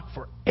stumbling block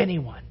for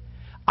anyone.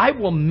 I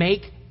will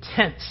make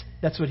tents.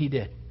 That's what he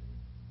did.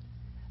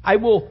 I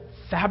will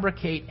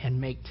fabricate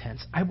and make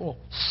tents. I will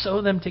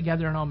sew them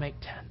together and I'll make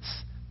tents.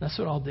 That's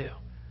what I'll do.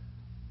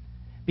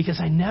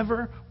 Because I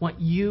never want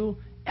you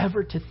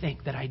ever to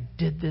think that I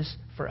did this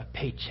for a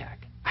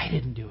paycheck. I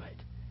didn't do it.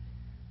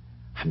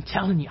 I'm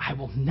telling you, I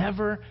will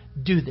never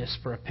do this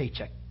for a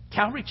paycheck.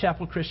 Calvary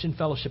Chapel Christian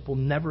Fellowship will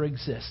never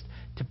exist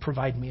to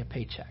provide me a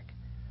paycheck.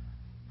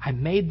 I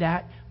made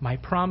that my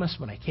promise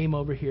when I came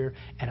over here,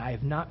 and I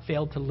have not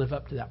failed to live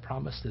up to that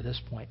promise to this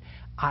point.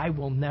 I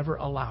will never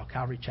allow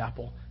Calvary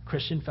Chapel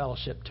Christian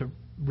Fellowship to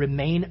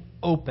remain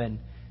open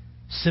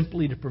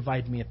simply to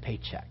provide me a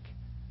paycheck.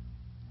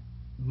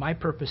 My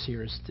purpose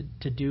here is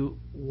to do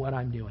what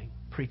I'm doing,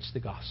 preach the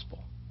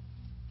gospel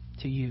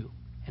to you,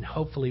 and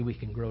hopefully we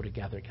can grow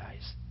together,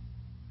 guys.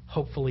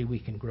 Hopefully we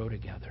can grow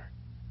together.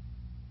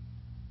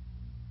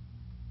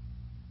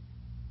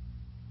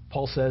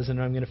 Paul says, and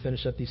I'm going to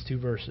finish up these two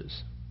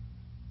verses.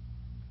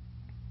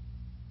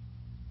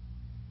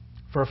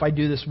 For if I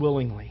do this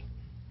willingly,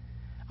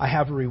 I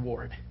have a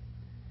reward.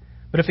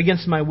 But if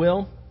against my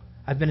will,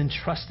 I've been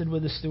entrusted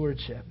with a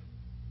stewardship.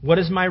 What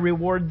is my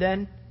reward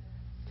then?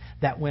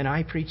 That when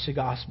I preach the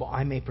gospel,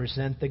 I may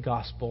present the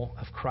gospel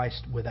of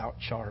Christ without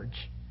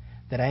charge,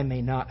 that I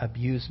may not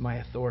abuse my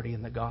authority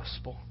in the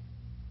gospel.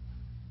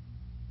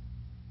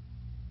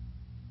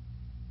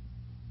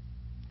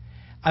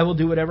 I will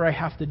do whatever I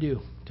have to do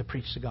to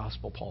preach the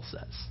gospel, Paul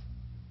says.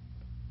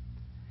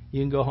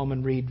 You can go home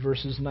and read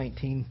verses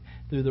 19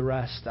 through the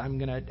rest. I'm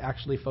going to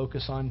actually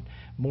focus on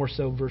more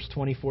so verse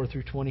 24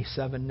 through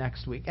 27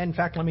 next week. And in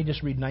fact, let me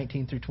just read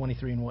 19 through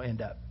 23 and we'll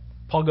end up.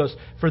 Paul goes,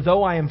 "For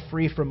though I am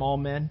free from all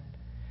men,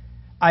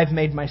 I've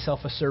made myself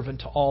a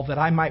servant to all that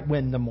I might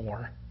win the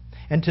more.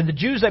 And to the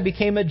Jews I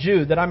became a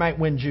Jew that I might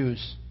win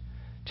Jews.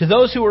 To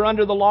those who were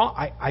under the law,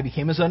 I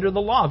became as under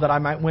the law that I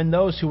might win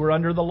those who were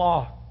under the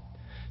law.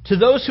 To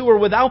those who were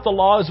without the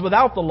law as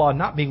without the law,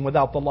 not being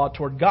without the law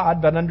toward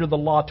God, but under the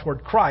law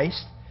toward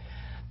Christ,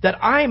 that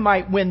I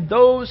might win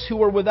those who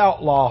were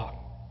without law.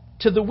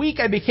 To the weak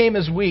I became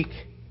as weak,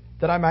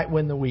 that I might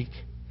win the weak.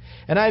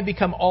 And I have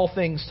become all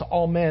things to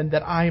all men,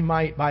 that I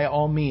might by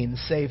all means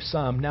save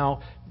some.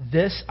 Now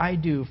this I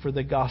do for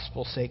the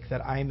gospel's sake,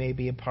 that I may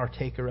be a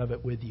partaker of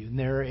it with you." And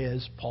there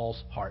is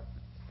Paul's heart.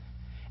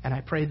 And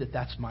I pray that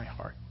that's my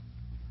heart.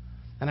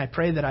 And I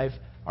pray that I've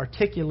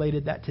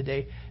articulated that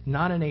today,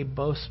 not in a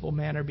boastful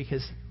manner,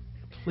 because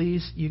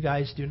please, you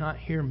guys, do not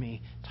hear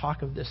me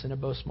talk of this in a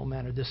boastful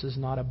manner. This is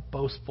not a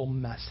boastful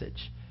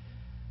message.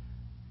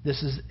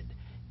 This is,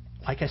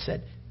 like I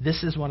said,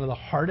 this is one of the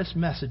hardest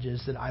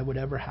messages that I would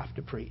ever have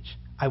to preach.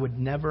 I would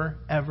never,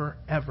 ever,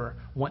 ever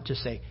want to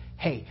say,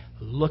 "Hey,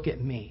 look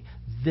at me.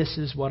 This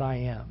is what I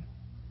am.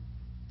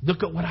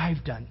 Look at what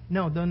I've done."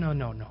 No.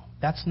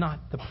 That's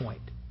not the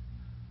point.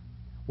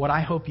 What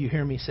I hope you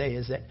hear me say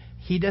is that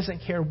He doesn't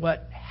care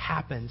what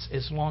happens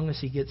as long as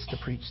He gets to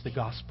preach the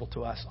gospel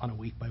to us on a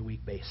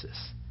week-by-week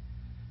basis.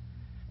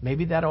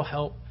 Maybe that'll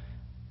help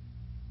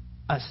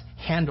us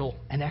handle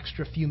an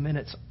extra few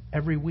minutes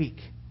every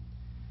week,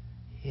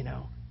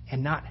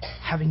 and not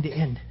having to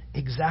end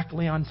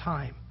exactly on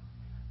time.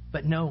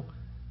 But no,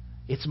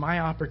 it's my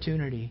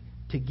opportunity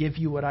to give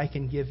you what I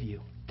can give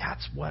you.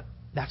 That's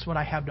what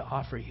I have to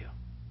offer you.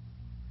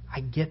 I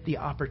get the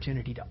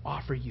opportunity to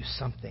offer you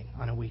something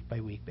on a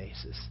week-by-week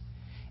basis.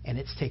 And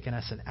it's taken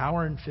us an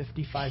hour and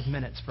 55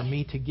 minutes for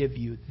me to give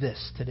you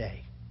this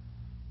today.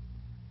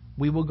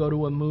 We will go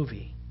to a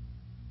movie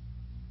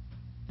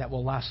that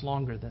will last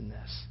longer than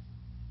this.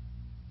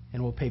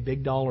 And we'll pay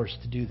big dollars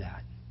to do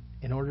that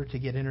in order to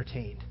get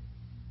entertained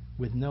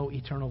with no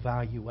eternal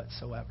value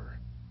whatsoever.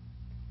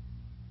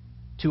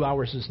 2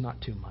 hours is not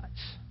too much.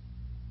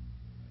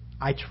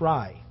 I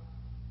try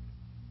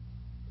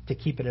to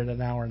keep it at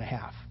an hour and a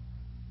half.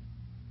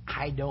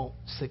 I don't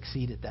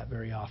succeed at that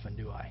very often,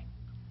 do I?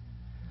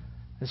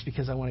 That's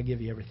because I want to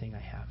give you everything I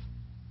have.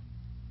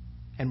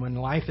 And when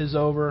life is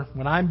over,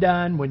 when I'm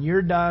done, when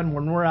you're done,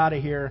 when we're out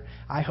of here,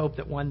 I hope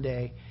that one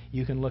day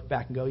you can look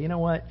back and go, "You know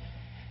what?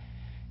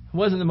 It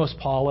wasn't the most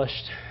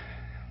polished.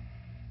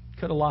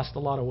 Could have lost a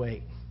lot of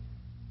weight.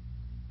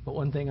 But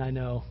one thing I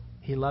know,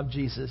 He loved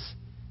Jesus,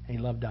 and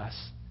He loved us,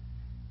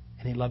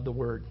 and He loved the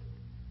Word,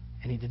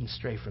 and He didn't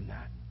stray from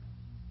that."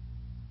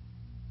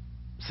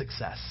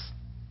 Success.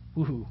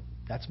 Woohoo.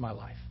 That's my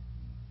life.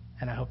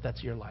 And I hope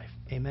that's your life.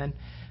 Amen.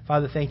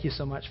 Father, thank you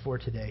so much for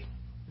today.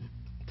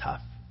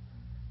 Tough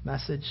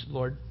message,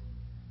 Lord,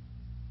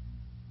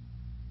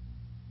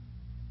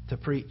 to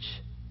preach.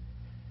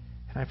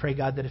 And I pray,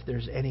 God, that if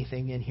there's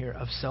anything in here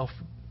of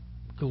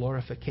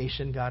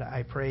self-glorification, God,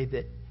 I pray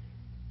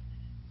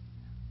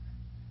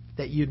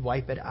that you'd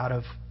wipe it out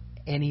of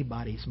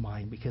anybody's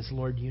mind. Because,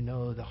 Lord, you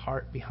know the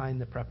heart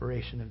behind the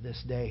preparation of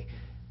this day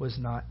was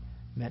not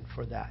meant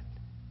for that.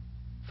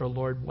 For,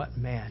 Lord, what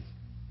man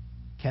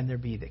can there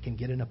be that can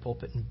get in a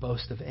pulpit and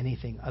boast of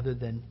anything other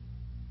than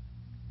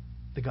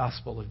the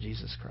gospel of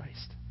Jesus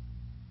Christ?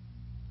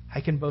 I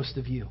can boast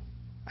of you.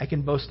 I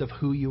can boast of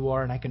who you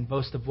are, and I can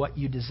boast of what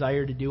you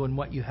desire to do and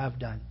what you have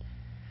done.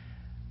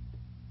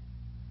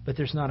 But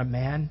there's not a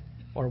man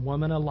or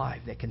woman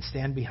alive that can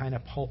stand behind a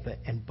pulpit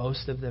and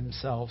boast of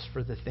themselves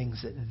for the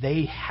things that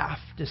they have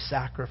to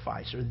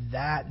sacrifice or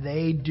that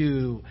they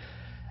do.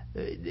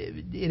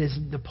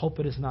 The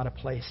pulpit is not a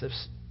place of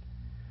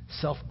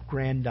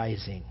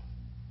self-grandizing.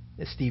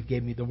 Steve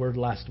gave me the word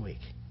last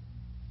week.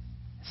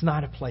 It's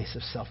not a place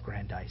of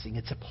self-grandizing.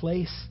 It's a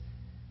place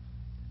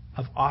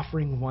of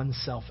offering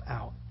oneself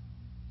out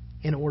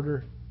in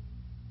order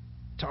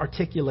to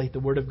articulate the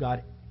Word of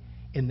God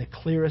in the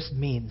clearest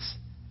means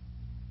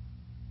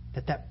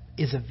that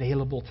is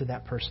available to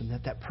that person,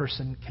 that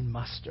person can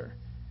muster.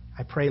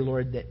 I pray,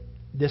 Lord, that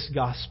this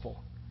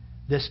gospel,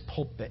 this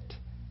pulpit,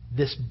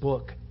 this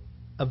book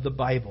of the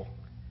Bible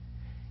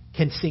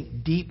can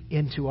sink deep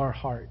into our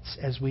hearts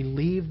as we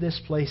leave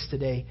this place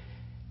today,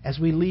 as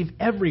we leave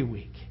every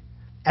week,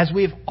 as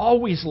we have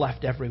always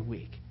left every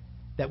week,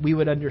 that we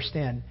would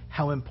understand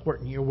how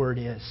important your word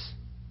is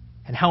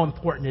and how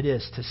important it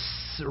is to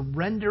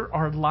surrender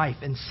our life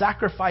and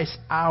sacrifice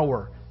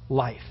our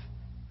life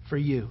for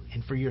you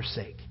and for your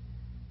sake.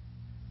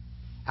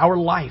 Our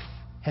life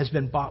has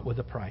been bought with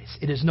a price.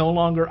 It is no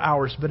longer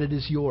ours, but it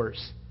is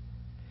yours.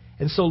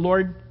 And so,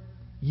 Lord,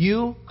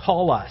 you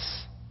call us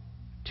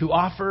to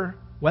offer,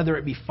 whether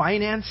it be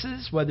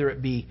finances, whether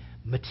it be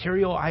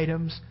material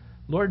items.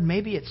 Lord,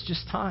 maybe it's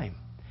just time.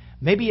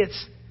 Maybe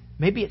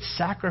it's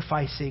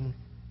sacrificing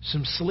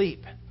some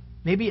sleep.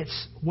 Maybe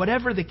it's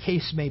whatever the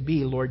case may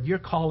be, Lord, you're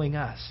calling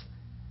us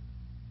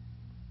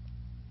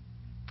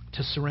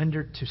to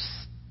surrender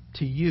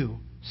to you,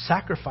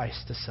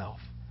 sacrifice to self,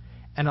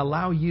 and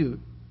allow you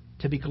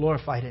to be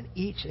glorified in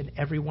each and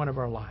every one of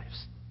our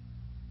lives.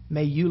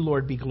 May you,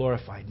 Lord, be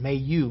glorified. May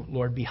you,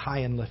 Lord, be high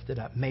and lifted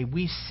up. May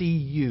we see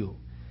you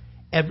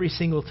every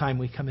single time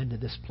we come into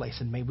this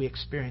place, and may we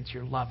experience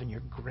your love and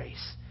your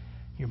grace,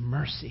 your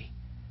mercy,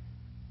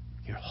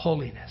 your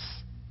holiness,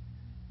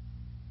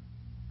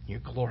 your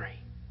glory.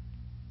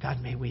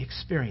 God, may we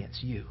experience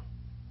you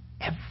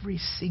every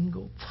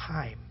single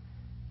time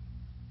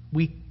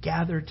we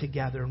gather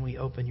together and we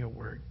open your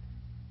word,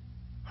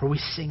 or we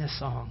sing a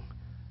song,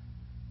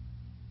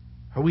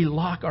 or we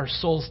lock our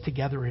souls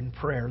together in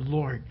prayer.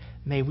 Lord,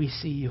 may we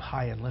see you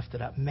high and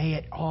lifted up. May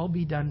it all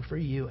be done for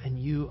you and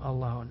you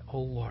alone, O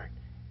Lord.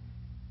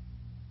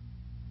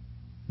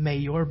 May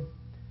your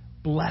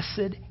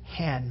blessed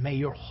hand, may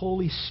your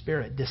Holy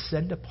Spirit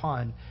descend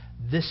upon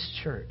this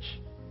church.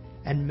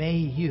 And may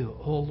you,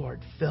 O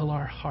Lord, fill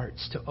our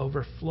hearts to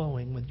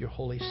overflowing with your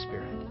Holy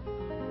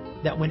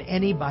Spirit. That when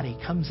anybody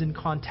comes in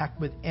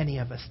contact with any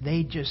of us,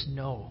 they just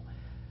know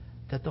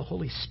that the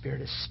Holy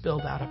Spirit is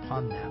spilled out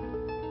upon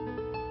them.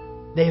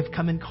 They have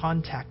come in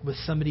contact with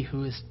somebody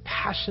who is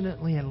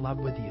passionately in love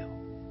with you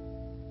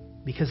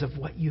because of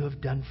what you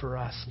have done for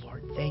us,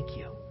 Lord. Thank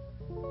you.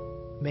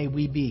 May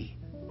we be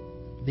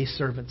these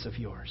servants of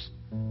yours,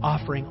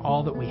 offering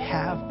all that we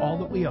have, all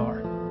that we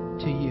are,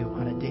 to you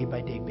on a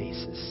day-by-day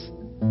basis.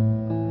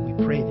 We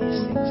pray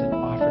these things and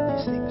offer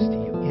these things to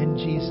you. In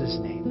Jesus'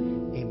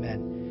 name,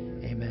 amen.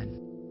 Amen.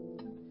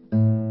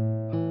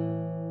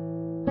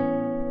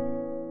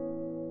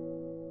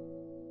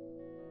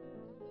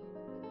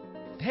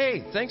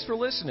 Hey, thanks for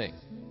listening.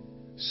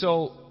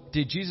 So,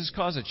 did Jesus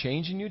cause a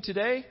change in you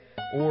today?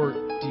 Or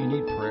do you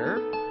need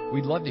prayer?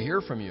 We'd love to hear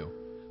from you.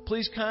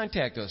 Please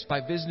contact us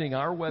by visiting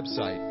our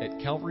website at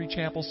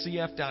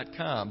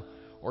calvarychapelcf.com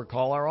or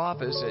call our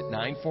office at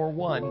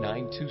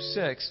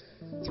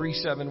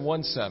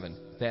 941-926-3717.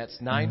 That's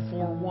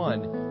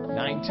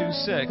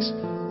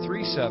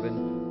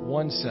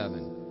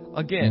 941-926-3717.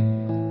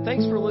 Again,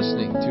 thanks for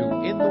listening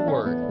to In the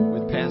Word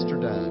with Pastor